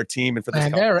for their team and for this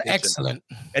competition. They're excellent.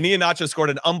 And Iheanacho scored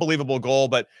an unbelievable goal,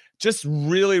 but just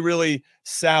really, really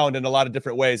sound in a lot of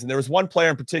different ways. And there was one player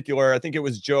in particular, I think it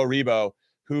was Joe Aribo,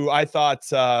 who I thought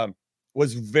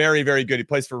was very, very good. He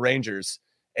plays for Rangers,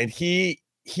 and he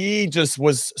just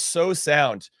was so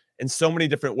sound in so many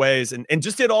different ways and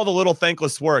just did all the little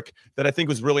thankless work that I think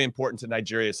was really important to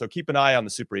Nigeria. So keep an eye on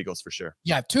the Super Eagles for sure.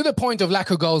 Yeah, to the point of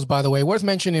lack of goals, by the way, worth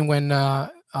mentioning when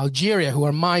Algeria, who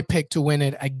are my pick to win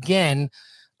it again,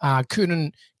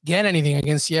 couldn't get anything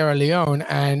against Sierra Leone,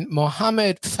 and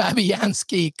Mohamed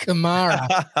Fabianski Kamara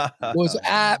was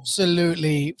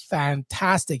absolutely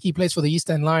fantastic. He plays for the East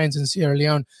End Lions in Sierra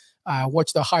Leone.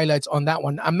 Watch the highlights on that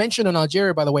one. I mentioned on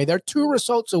Algeria, by the way, they're 2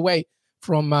 results away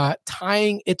from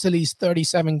tying Italy's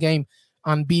 37-game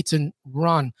unbeaten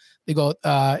run. They got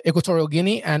Equatorial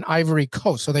Guinea and Ivory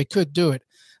Coast, so they could do it.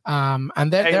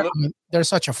 And they're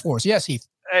such a force. Yes, Heath.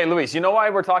 Hey, Luis, you know why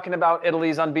we're talking about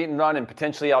Italy's unbeaten run and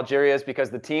potentially Algeria's? Because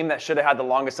the team that should have had the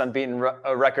longest unbeaten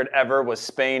record ever was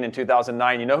Spain in 2000.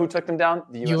 You know who took them down?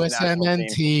 The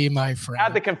USMNT, my friend.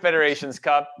 At the Confederations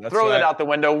Cup. Throw that out the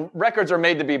window. Records are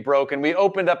made to be broken. We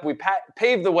opened up, we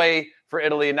paved the way for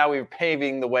Italy, and now we're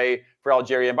paving the way for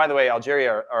Algeria. And by the way,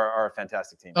 Algeria are a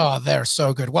fantastic team. Oh, they're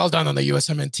so good. Well done on the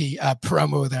USMNT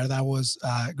promo there. That was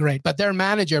great. But their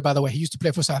manager, by the way, he used to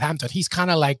play for Southampton. He's kind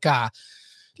of like a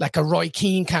Roy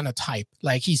Keane kind of type.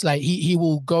 Like he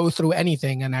will go through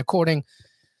anything. And according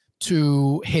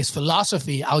to his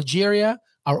philosophy, Algeria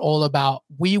are all about,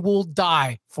 we will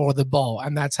die for the ball.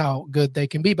 And that's how good they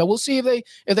can be. But we'll see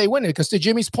if they win it. Because to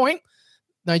Jimmy's point,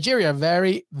 Nigeria,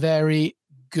 very, very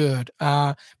good.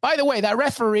 By the way, that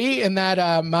referee in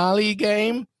that Mali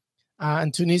game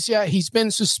in Tunisia, he's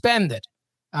been suspended.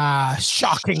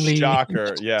 Shockingly.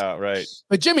 Shocker. Yeah, right.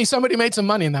 But Jimmy, somebody made some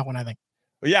money in that one, I think.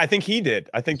 Well, yeah, I think he did.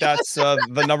 I think that's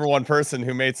the number one person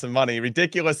who made some money.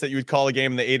 Ridiculous that you would call a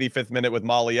game in the 85th minute with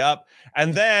Mali up.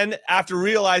 And then after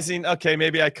realizing, okay,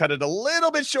 maybe I cut it a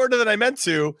little bit shorter than I meant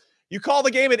to, you call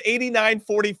the game at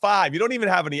 89:45. You don't even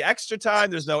have any extra time.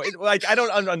 There's no, I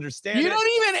don't understand. You don't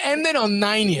even end it on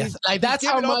 90th. Like, that's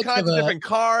how much of a different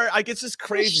car. It's just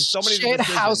crazy. So many shit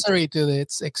housery to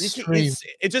its extreme.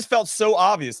 It just felt so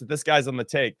obvious that this guy's on the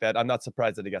take that I'm not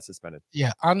surprised that he got suspended.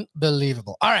 Yeah,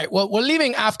 unbelievable. All right, well, we're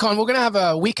leaving AFCON. We're going to have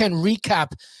a weekend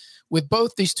recap with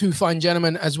both these two fine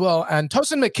gentlemen as well. And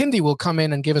Tosin McKindy will come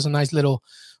in and give us a nice little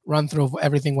run through of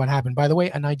everything what happened. By the way,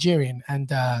 a Nigerian,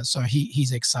 and so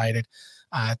he's excited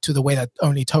to the way that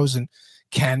only Tosin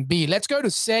can be. Let's go to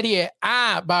Serie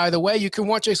A. By the way, you can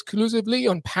watch exclusively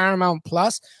on Paramount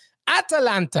Plus.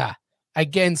 Atalanta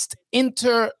against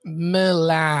Inter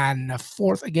Milan.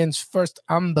 Fourth against first.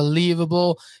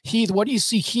 Unbelievable. Heath, what do you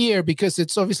see here? Because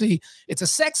it's a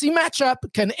sexy matchup.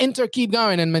 Can Inter keep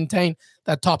going and maintain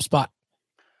that top spot?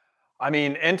 I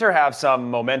mean, Inter have some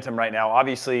momentum right now.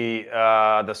 Obviously,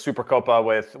 the Supercoppa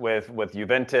with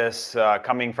Juventus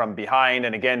coming from behind,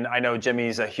 and again, I know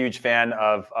Jimmy's a huge fan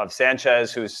of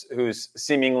Sanchez, who's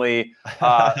seemingly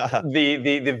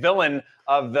the villain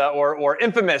of or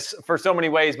infamous for so many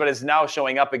ways, but is now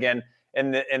showing up again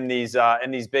in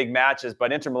these big matches.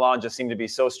 But Inter Milan just seem to be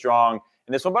so strong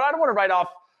in this one. But I don't want to write off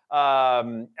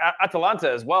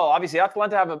Atalanta as well. Obviously,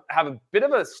 Atalanta have a bit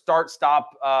of a start-stop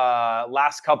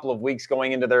last couple of weeks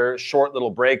going into their short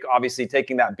little break. Obviously,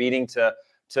 taking that beating to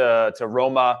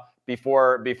Roma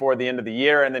before the end of the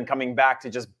year, and then coming back to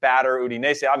just batter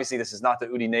Udinese. Obviously, this is not the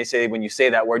Udinese. When you say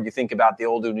that word, you think about the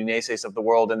old Udineses of the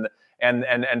world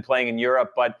and playing in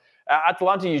Europe. But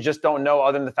Atalanta, you just don't know,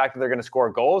 other than the fact that they're going to score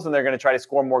goals, and they're going to try to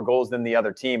score more goals than the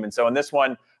other team. And so in this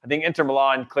one, I think Inter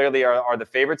Milan clearly are the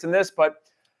favorites in this, but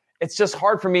it's just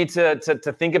hard for me to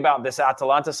think about this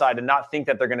Atalanta side and not think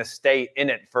that they're going to stay in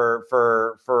it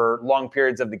for long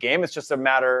periods of the game. It's just a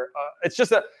matter. It's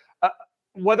just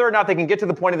whether or not they can get to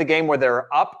the point of the game where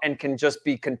they're up and can just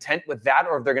be content with that,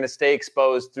 or if they're going to stay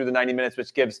exposed through the 90 minutes,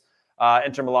 which gives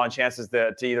Inter Milan chances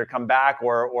to either come back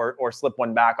or slip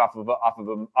one back off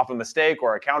of a mistake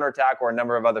or a counterattack or a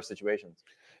number of other situations.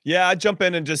 Yeah, I'd jump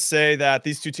in and just say that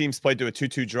these two teams played to a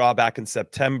 2-2 draw back in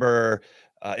September.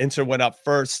 Inter went up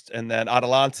first, and then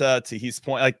Atalanta, to his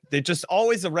point, like they're just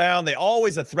always around. They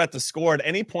always a threat to score at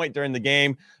any point during the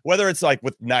game, whether it's like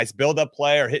with nice build-up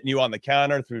play or hitting you on the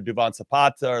counter through Duvan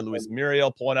Zapata or Luis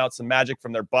Muriel pulling out some magic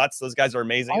from their butts. Those guys are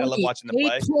amazing. I love watching them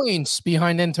play. 8 points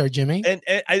behind Inter, Jimmy. And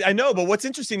I know, but what's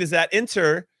interesting is that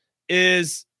Inter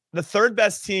is the third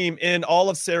best team in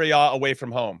all of Serie A away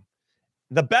from home.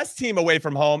 The best team away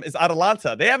from home is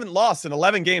Atalanta. They haven't lost in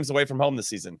 11 games away from home this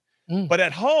season. But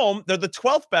at home, they're the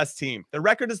 12th best team. Their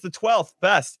record is the 12th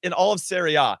best in all of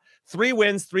Serie A. 3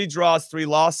 wins, 3 draws, 3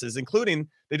 losses, including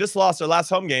they just lost their last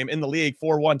home game in the league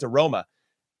 4-1 to Roma.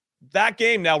 That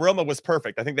game, now Roma was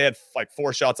perfect. I think they had like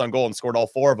 4 shots on goal and scored all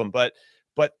 4 of them. But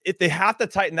if they have to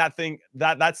tighten that thing,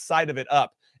 that side of it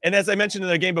up. And as I mentioned in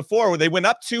the game before, where they went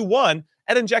up 2-1,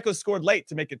 Edin Dzeko scored late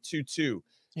to make it 2-2.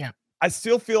 Yeah. I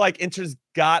still feel like Inter's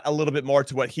got a little bit more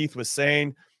to what Heath was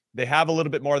saying. They have a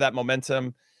little bit more of that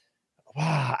momentum.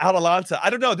 Wow, Atalanta. I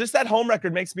don't know. Just that home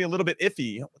record makes me a little bit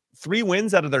iffy. 3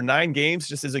 wins out of their 9 games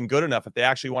just isn't good enough if they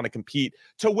actually want to compete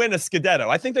to win a Scudetto.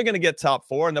 I think they're going to get top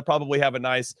 4, and they'll probably have a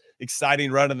nice,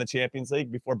 exciting run in the Champions League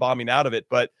before bombing out of it.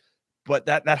 But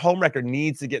that home record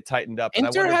needs to get tightened up.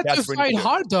 Inter had to fight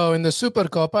hard, though, in the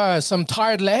Supercoppa. Some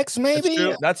tired legs,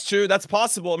 maybe? That's true. That's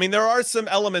possible. I mean, there are some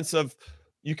elements of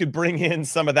you could bring in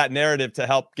some of that narrative to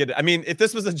help get it. I mean, if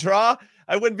this was a draw,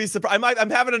 I wouldn't be surprised. I'm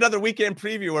having another weekend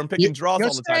preview where I'm picking draws all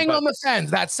the time. You're staying on the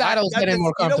fence. That saddle's getting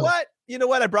more comfortable. You know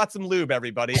what? I brought some lube,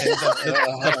 everybody. And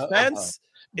the fence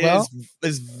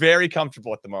is very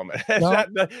comfortable at the moment. Well,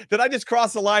 did I just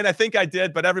cross the line? I think I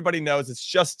did, but everybody knows it's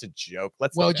just a joke.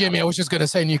 Jimmy, I was just going to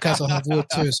say Newcastle have wood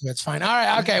too, so it's fine. All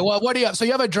right, okay. Well, what do you have? So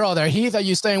you have a draw there. Heath, are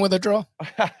you staying with a draw?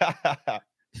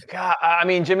 God, I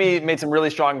mean, Jimmy made some really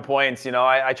strong points. You know,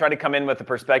 I try to come in with the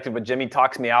perspective, but Jimmy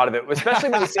talks me out of it, especially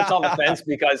when he sits on the fence,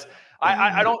 because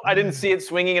I didn't see it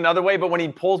swinging another way. But when he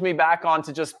pulls me back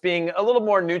onto just being a little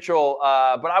more neutral,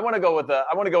 but I want to go with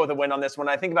a win on this one.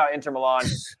 I think about Inter Milan.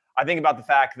 I think about the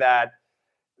fact that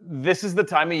this is the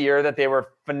time of year that they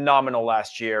were phenomenal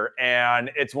last year, and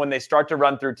it's when they start to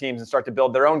run through teams and start to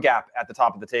build their own gap at the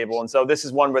top of the table. And so this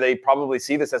is one where they probably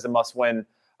see this as a must-win.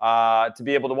 To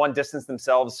be able to distance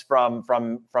themselves from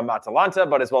Atalanta,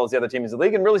 but as well as the other teams in the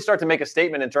league, and really start to make a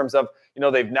statement in terms of,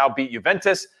 they've now beat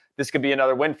Juventus. This could be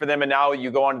another win for them, and now you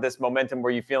go on to this momentum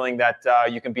where you're feeling that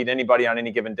you can beat anybody on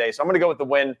any given day. So I'm going to go with the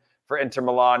win for Inter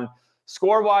Milan.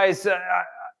 Score-wise,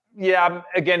 again,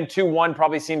 2-1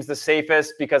 probably seems the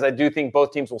safest, because I do think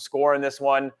both teams will score in this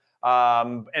one,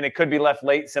 and it could be left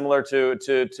late, similar to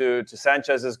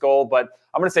Sanchez's goal, but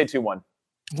I'm going to say 2-1.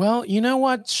 Well, you know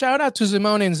what? Shout out to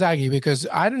Simone Inzaghi, because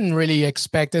I didn't really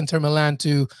expect Inter Milan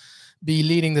to be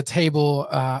leading the table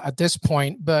at this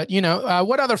point. But,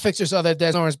 what other fixtures are there,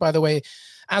 Des Norris, by the way?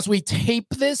 As we tape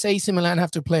this, AC Milan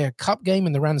have to play a cup game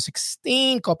in the round of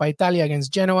 16, Coppa Italia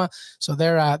against Genoa. So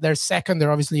they're second. They're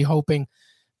obviously hoping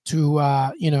to,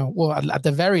 at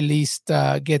the very least,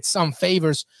 get some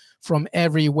favors from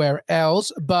everywhere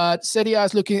else. But Serie A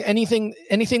is looking anything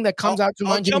that comes out to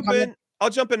mind. I'll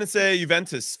jump in and say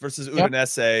Juventus versus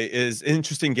Udinese is an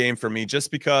interesting game for me, just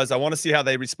because I want to see how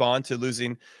they respond to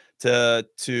losing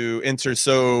to enter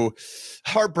so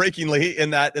heartbreakingly in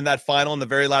that final in the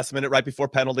very last minute, right before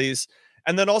penalties.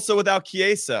 And then also without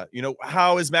Chiesa,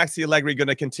 how is Maxi Allegri going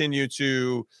to continue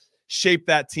to shape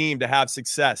that team to have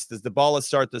success? Does Dybala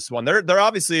start this one? They're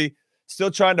obviously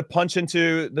still trying to punch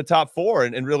into the top four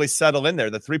and really settle in there.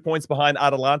 The 3 points behind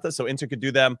Atalanta, so Inter could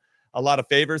do them a lot of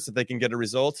favors if they can get a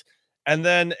result. And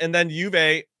then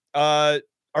Juve are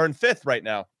in fifth right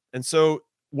now. And so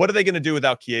what are they going to do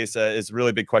without Chiesa is a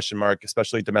really big question mark,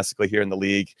 especially domestically here in the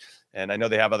league. And I know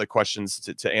they have other questions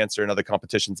to answer in other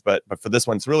competitions, but for this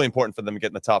one, it's really important for them to get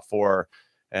in the top four.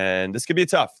 And this could be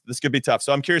tough.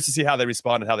 So I'm curious to see how they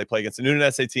respond and how they play against a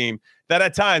Udinese team that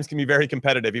at times can be very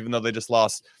competitive, even though they just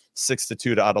lost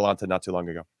 6-2 to Atalanta not too long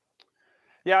ago.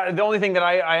 Yeah, the only thing that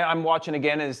I'm watching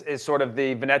again is sort of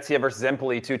the Venezia versus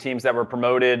Empoli, two teams that were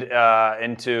promoted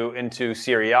into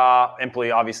Serie A.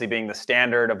 Empoli obviously being the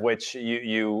standard of which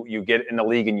you get in the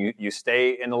league and you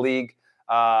stay in the league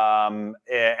and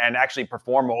actually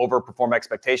overperform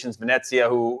expectations. Venezia,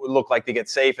 who look like they get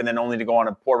safe and then only to go on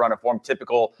a poor run of form,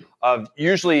 typical of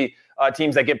usually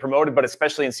teams that get promoted, but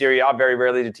especially in Serie A, very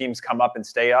rarely do teams come up and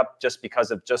stay up just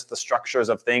because of just the structures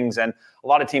of things. And a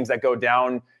lot of teams that go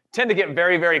down tend to get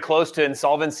very, very close to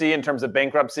insolvency in terms of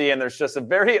bankruptcy. And there's just a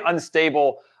very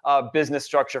unstable business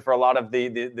structure for a lot of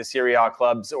the Serie A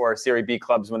clubs or Serie B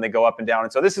clubs when they go up and down.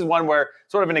 And so this is one where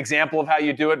sort of an example of how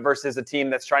you do it versus a team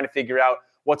that's trying to figure out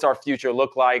what's our future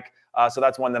look like. So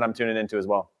that's one that I'm tuning into as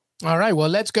well. All right. Well,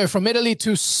 let's go from Italy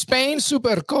to Spain.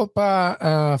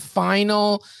 Supercopa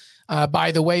final.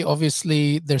 By the way,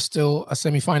 obviously, there's still a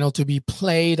semifinal to be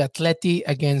played. Atleti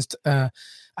against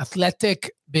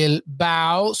Athletic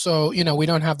Bilbao. So, we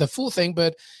don't have the full thing,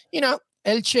 but,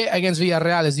 Elche against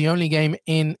Villarreal is the only game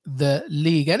in the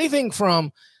league. Anything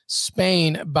from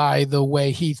Spain, by the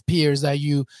way, Heath Pearce, that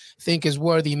you think is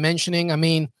worthy mentioning? I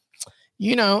mean,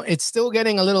 it's still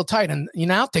getting a little tight. And,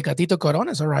 Tecatito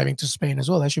Corona is arriving to Spain as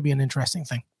well. That should be an interesting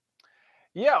thing.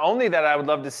 Yeah, only that I would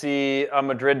love to see a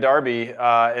Madrid derby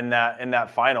in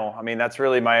that final. I mean, that's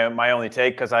really my only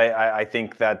take, because I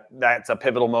think that's a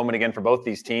pivotal moment again for both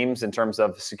these teams in terms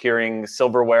of securing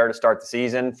silverware to start the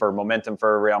season, for momentum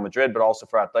for Real Madrid, but also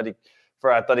for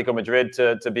Atletico Madrid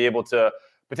to be able to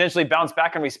potentially bounce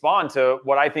back and respond to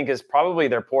what I think is probably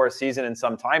their poorest season in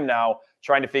some time now,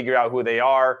 trying to figure out who they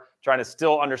are, trying to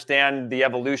still understand the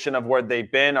evolution of where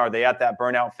they've been. Are they at that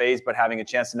burnout phase, but having a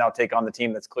chance to now take on the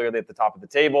team that's clearly at the top of the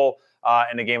table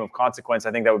in a game of consequence?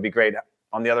 I think that would be great.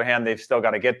 On the other hand, they've still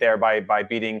got to get there by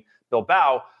beating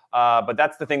Bilbao. But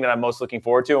that's the thing that I'm most looking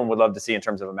forward to and would love to see in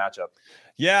terms of a matchup.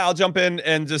 Yeah, I'll jump in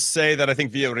and just say that I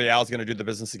think Villarreal is going to do the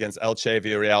business against Elche.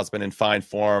 Villarreal has been in fine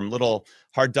form. Little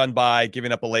hard done by,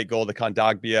 giving up a late goal to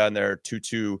Kondogbia in their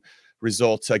 2-2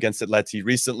 result against Atleti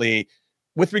recently.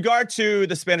 With regard to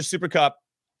the Spanish Super Cup,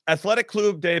 Athletic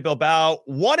Club de Bilbao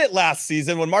won it last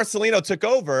season when Marcelino took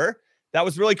over. That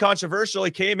was really controversial.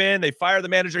 He came in, they fired the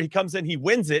manager. He comes in, he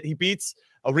wins it. He beats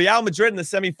Real Madrid in the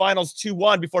semifinals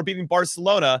 2-1 before beating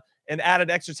Barcelona and added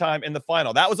extra time in the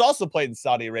final. That was also played in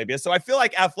Saudi Arabia. So I feel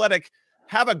like Athletic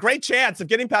have a great chance of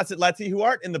getting past Atleti, who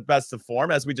aren't in the best of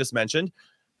form, as we just mentioned.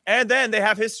 And then they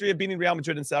have history of beating Real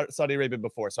Madrid in Saudi Arabia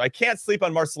before. So I can't sleep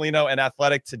on Marcelino and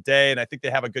Athletic today. And I think they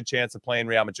have a good chance of playing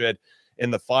Real Madrid in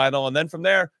the final. And then from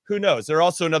there, who knows? They're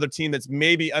also another team that's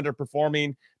maybe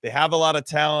underperforming. They have a lot of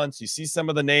talents. You see some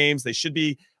of the names. They should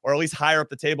be, or at least higher up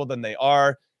the table than they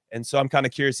are. And so I'm kind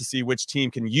of curious to see which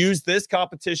team can use this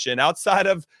competition outside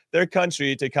of their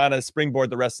country to kind of springboard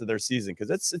the rest of their season, because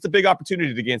it's a big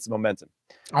opportunity to gain some momentum.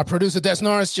 Our producer, Des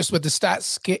Norris, just with the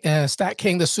Stat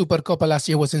King, the Supercopa last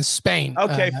year was in Spain.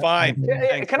 Okay, fine.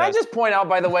 Thanks, can I just point out,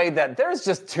 by the way, that there's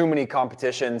just too many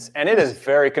competitions, and it is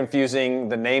very confusing,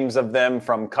 the names of them,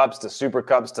 from cups to super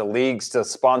cups to leagues to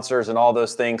sponsors and all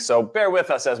those things. So bear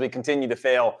with us as we continue to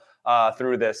fail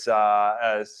through this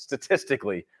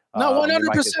statistically. No,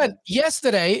 100%.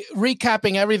 Yesterday,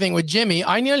 recapping everything with Jimmy,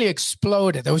 I nearly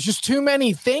exploded. There was just too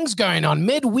many things going on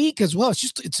midweek as well.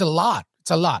 It's a lot.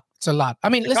 I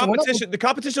mean, the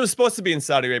competition was supposed to be in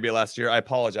Saudi Arabia last year. I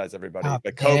apologize, everybody.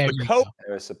 But COVID.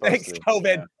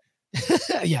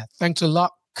 Yeah, thanks a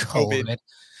lot, COVID.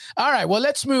 All right, well,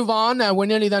 let's move on. We're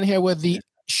nearly done here with the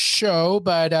show,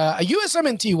 but a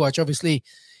USMNT watch, obviously.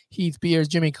 Heath Pearce,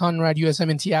 Jimmy Conrad,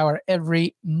 USMNT Hour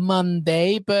every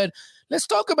Monday. But let's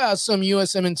talk about some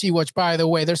USMNT watch, by the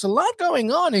way. There's a lot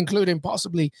going on, including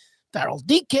possibly Daryl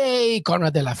Dike,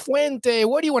 Conrad de la Fuente.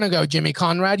 Where do you want to go, Jimmy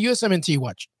Conrad? USMNT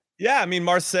watch. Yeah, I mean,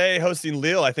 Marseille hosting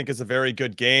Lille, I think, is a very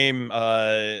good game.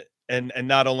 And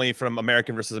not only from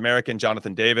American versus American,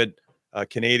 Jonathan David,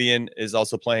 Canadian, is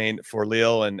also playing for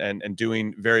Lille and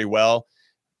doing very well.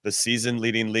 the season,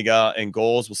 leading Liga in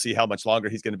goals. We'll see how much longer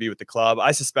he's going to be with the club.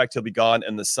 I suspect he'll be gone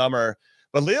in the summer.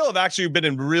 But Lille have actually been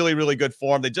in really, really good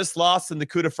form. They just lost in the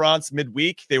Coup de France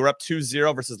midweek. They were up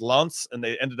 2-0 versus Lens, and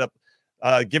they ended up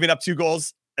giving up 2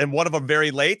 goals, and one of them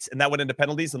very late, and that went into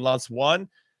penalties, and Lens won.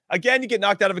 Again, you get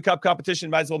knocked out of a cup competition,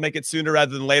 might as well make it sooner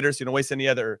rather than later, so you don't waste any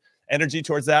other energy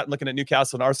towards that. And looking at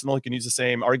Newcastle and Arsenal, you can use the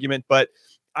same argument. But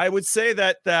I would say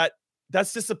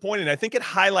that's disappointing. I think it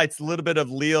highlights a little bit of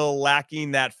Lille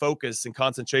lacking that focus and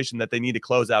concentration that they need to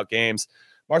close out games.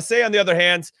 Marseille, on the other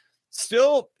hand,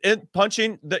 still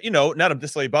punching the, not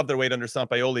necessarily above their weight under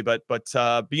Sampaoli,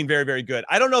 but being very, very good.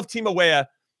 I don't know if Timo Weah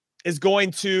is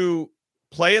going to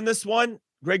play in this one.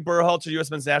 Greg Berhalter, U.S.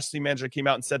 men's national team manager, came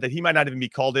out and said that he might not even be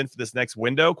called in for this next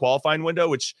qualifying window,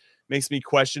 which makes me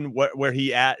question where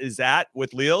he is at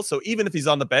with Lille. So even if he's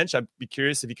on the bench, I'd be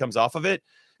curious if he comes off of it.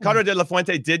 Conrad de la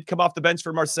Fuente did come off the bench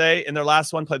for Marseille in their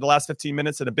last one, played the last 15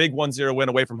 minutes in a big 1-0 win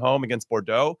away from home against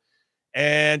Bordeaux.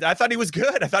 And I thought he was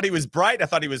good. I thought he was bright. I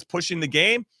thought he was pushing the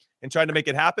game and trying to make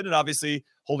it happen. And obviously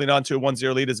holding on to a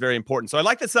 1-0 lead is very important. So I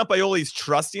like that Sampaoli's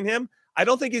trusting him. I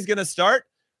don't think he's going to start,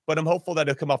 but I'm hopeful that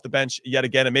he'll come off the bench yet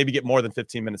again and maybe get more than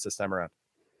 15 minutes this time around.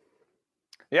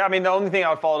 Yeah, I mean, the only thing I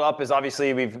would follow up is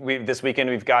obviously we've this weekend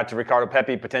we've got to Ricardo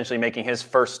Pepi potentially making his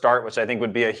first start, which I think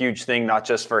would be a huge thing, not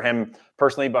just for him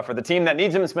personally, but for the team that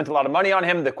needs him and spent a lot of money on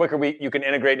him. The quicker you can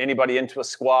integrate anybody into a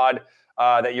squad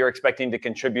that you're expecting to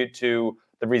contribute to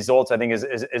the results, I think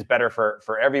is better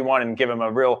for everyone and give him a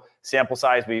real sample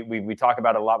size. We talk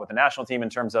about it a lot with the national team in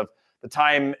terms of the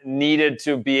time needed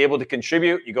to be able to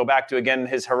contribute. You go back to, again,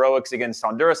 his heroics against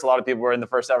Honduras. A lot of people were in the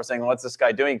first hour saying, what's this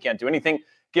guy doing? He can't do anything.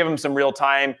 Give him some real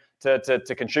time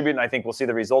to contribute, and I think we'll see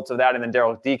the results of that. And then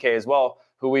Daryl Dike as well,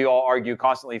 who we all argue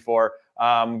constantly for.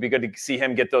 It'd be good to see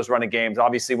him get those run of games.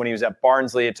 Obviously, when he was at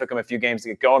Barnsley, it took him a few games to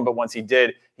get going, but once he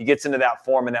did, he gets into that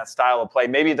form and that style of play.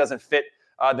 Maybe it doesn't fit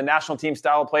the national team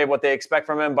style of play of what they expect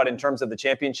from him, but in terms of the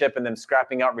championship and then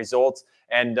scrapping out results,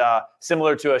 and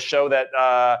similar to a show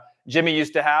that Jimmy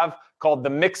used to have called The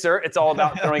Mixer. It's all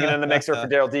about throwing it in the mixer for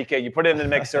Daryl Dike. You put it in the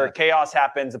mixer, chaos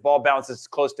happens, the ball bounces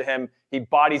close to him. He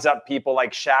bodies up people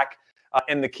like Shaq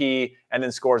in the key and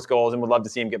then scores goals, and would love to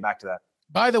see him get back to that.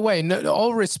 By the way,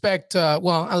 all respect, a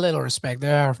little respect.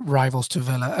 They are rivals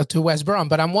to West Brom,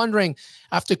 but I'm wondering,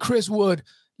 after Chris Wood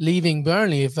leaving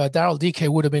Burnley, if Daryl Dike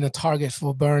would have been a target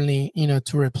for Burnley,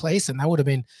 to replace him. That would have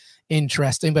been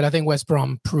interesting, but I think West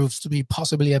Brom proves to be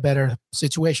possibly a better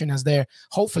situation as they're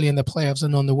hopefully in the playoffs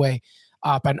and on the way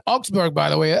up. And Augsburg, by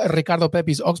the way, Ricardo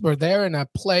Pepi's Augsburg, they're in a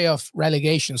playoff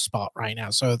relegation spot right now,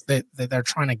 so they're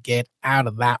trying to get out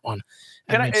of that one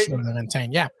and make sure they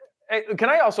maintain. Yeah. Can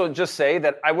I also just say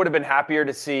that I would have been happier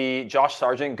to see Josh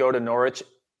Sargent go to Norwich,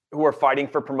 who are fighting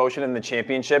for promotion in the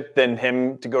championship, than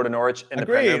him to go to Norwich in the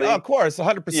Premier League. Of course,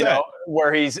 100%.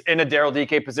 Where he's in a Daryl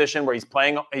Dike position, where he's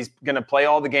going to play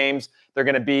all the games. They're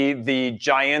going to be the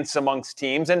giants amongst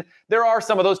teams. And there are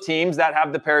some of those teams that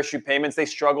have the parachute payments. They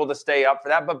struggle to stay up for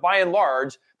that. But by and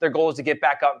large, their goal is to get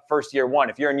back up first year one.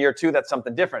 If you're in year two, that's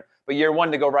something different. But year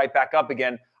one, to go right back up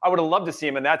again, I would have loved to see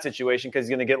him in that situation, because he's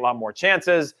going to get a lot more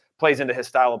chances, plays into his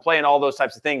style of play and all those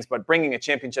types of things. But bringing a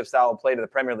championship style of play to the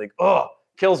Premier League,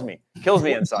 kills me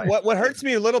inside. What hurts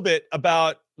me a little bit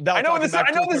about that. I know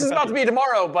this is about to be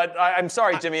tomorrow, but I'm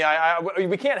sorry, Jimmy.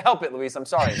 We can't help it, Luis. I'm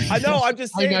sorry. I know. I'm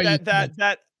just saying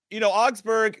that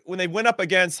Augsburg, when they went up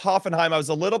against Hoffenheim, I was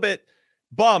a little bit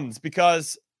bummed,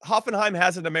 because Hoffenheim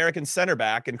has an American center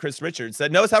back and Chris Richards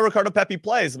that knows how Ricardo Pepi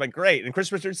plays. I'm like, great. And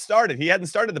Chris Richards started. He hadn't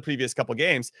started the previous couple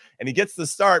games, and he gets the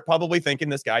start probably thinking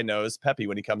this guy knows Pepi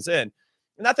when he comes in.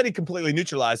 Not that he completely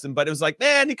neutralized him, but it was like,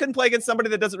 man, he couldn't play against somebody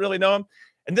that doesn't really know him.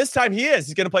 And this time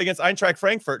he's going to play against Eintracht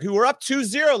Frankfurt, who were up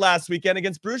 2-0 last weekend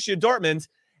against Borussia Dortmund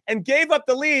and gave up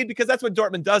the lead, because that's what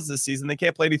Dortmund does this season. They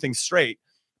can't play anything straight.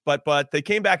 But they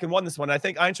came back and won this one. I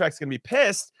think Eintracht's going to be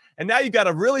pissed. And now you've got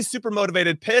a really super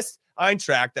motivated, pissed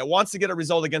Eintracht that wants to get a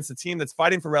result against a team that's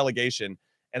fighting for relegation.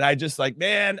 And I just like,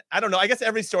 man, I don't know. I guess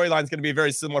every storyline is going to be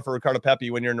very similar for Ricardo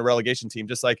Pepi when you're in a relegation team,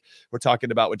 just like we're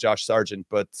talking about with Josh Sargent.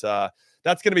 But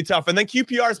that's going to be tough. And then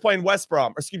QPR is playing West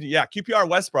Brom. QPR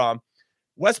West Brom.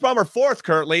 West Brom are fourth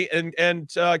currently, and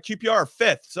QPR are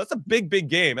fifth. So that's a big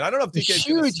game. And I don't know if DK is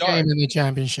going to start. Huge game in the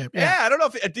championship. Yeah, I don't know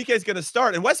if DK is going to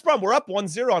start. And West Brom were up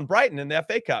 1-0 on Brighton in the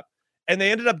FA Cup. And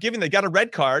they ended up they got a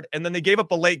red card, and then they gave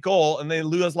up a late goal, and they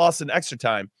lost in extra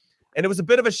time. And it was a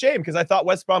bit of a shame, because I thought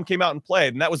West Brom came out and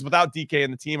played, and that was without DK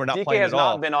in the team, or not playing at all.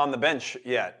 DK has not been on the bench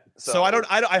yet. So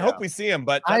I hope we see him,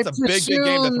 but that's a big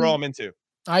game to throw him into.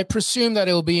 I presume that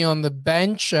he'll be on the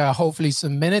bench, hopefully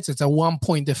some minutes. It's a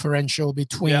 1-point differential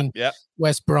between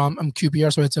West Brom and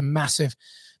QPR, so it's a massive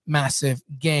massive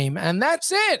game. And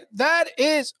that's it. That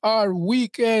is our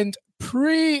weekend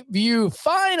preview.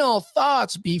 Final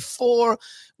thoughts before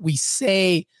we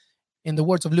say, in the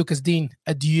words of Lucas Dean,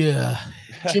 adieu.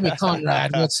 Jimmy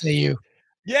Conrad, what say you?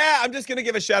 Yeah, I'm just going to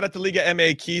give a shout out to Liga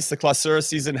MX. The Clausura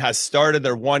season has started.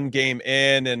 They're one game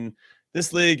in, and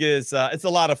this league is it's a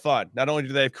lot of fun. Not only do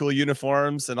they have cool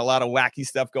uniforms and a lot of wacky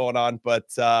stuff going on, but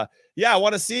I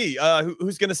want to see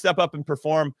who's going to step up and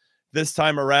perform this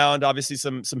time around. Obviously,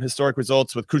 some historic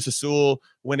results with Cruz Azul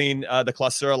winning the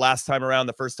Clausura last time around.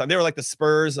 The first time they were like the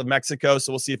Spurs of Mexico,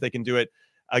 so we'll see if they can do it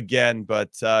again. But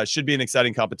should be an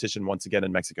exciting competition once again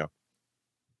in Mexico.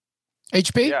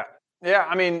 HP? Yeah.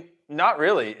 I mean, not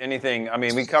really anything. I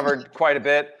mean, we covered quite a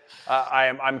bit.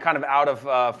 I'm kind of out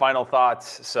of final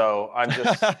thoughts, so I'm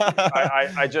just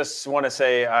I just want to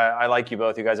say I like you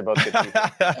both. You guys are both good people.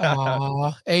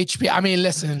 HP. I mean,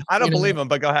 listen. I don't believe him,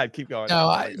 but go ahead, keep going.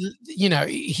 No,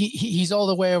 he's all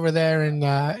the way over there.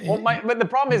 But the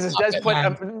problem is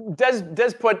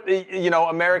Des put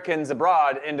Americans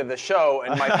abroad into the show,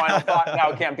 and my final thought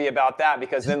now can't be about that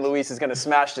because then Luis is going to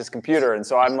smash his computer, and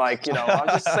so I'm like, I'm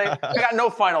just saying I got no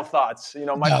final thoughts.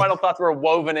 My final thoughts were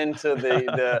woven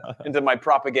into into my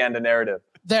propaganda narrative.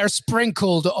 They're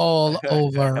sprinkled all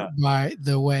over, by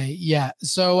the way. Yeah.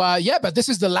 So, but this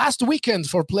is the last weekend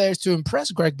for players to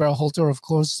impress. Greg Berhalter, of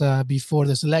course, before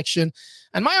the selection.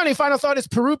 And my only final thought is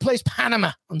Peru plays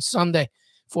Panama on Sunday,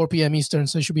 4 p.m. Eastern.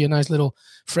 So it should be a nice little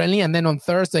friendly. And then on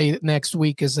Thursday next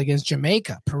week is against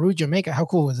Jamaica. Peru, Jamaica. How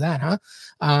cool is that, huh?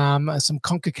 Some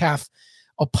CONCACAF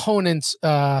opponents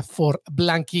for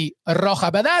Blanqui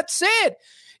Roja. But that's it.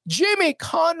 Jimmy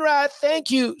Conrad, thank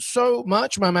you so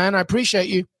much, my man. I appreciate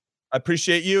you. I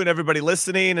appreciate you and everybody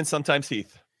listening, and sometimes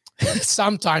Heath.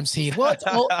 Sometimes Heath. What?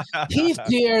 Well, Heath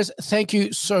Gears, thank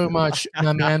you so much,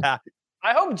 my man.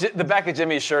 I hope the back of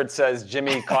Jimmy's shirt says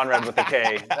Jimmy Conrad with a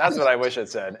K. That's what I wish it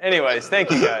said. Anyways, thank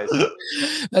you guys.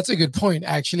 That's a good point,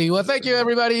 actually. Well, thank you,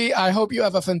 everybody. I hope you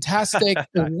have a fantastic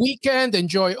weekend.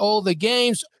 Enjoy all the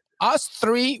games. Us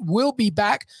three will be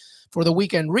back for the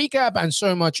weekend recap and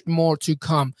so much more to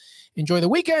come. Enjoy the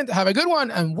weekend. Have a good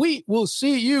one, and we will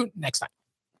see you next time.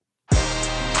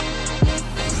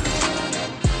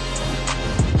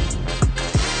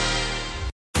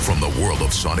 From the world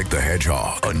of Sonic the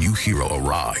Hedgehog, a new hero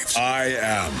arrives. I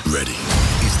am ready.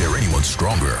 Is there anyone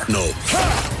stronger? No.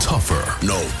 Tougher?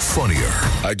 No. Funnier?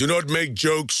 I do not make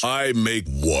jokes. I make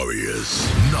warriors.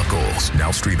 Knuckles,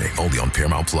 now streaming only on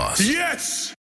Paramount+. Yes!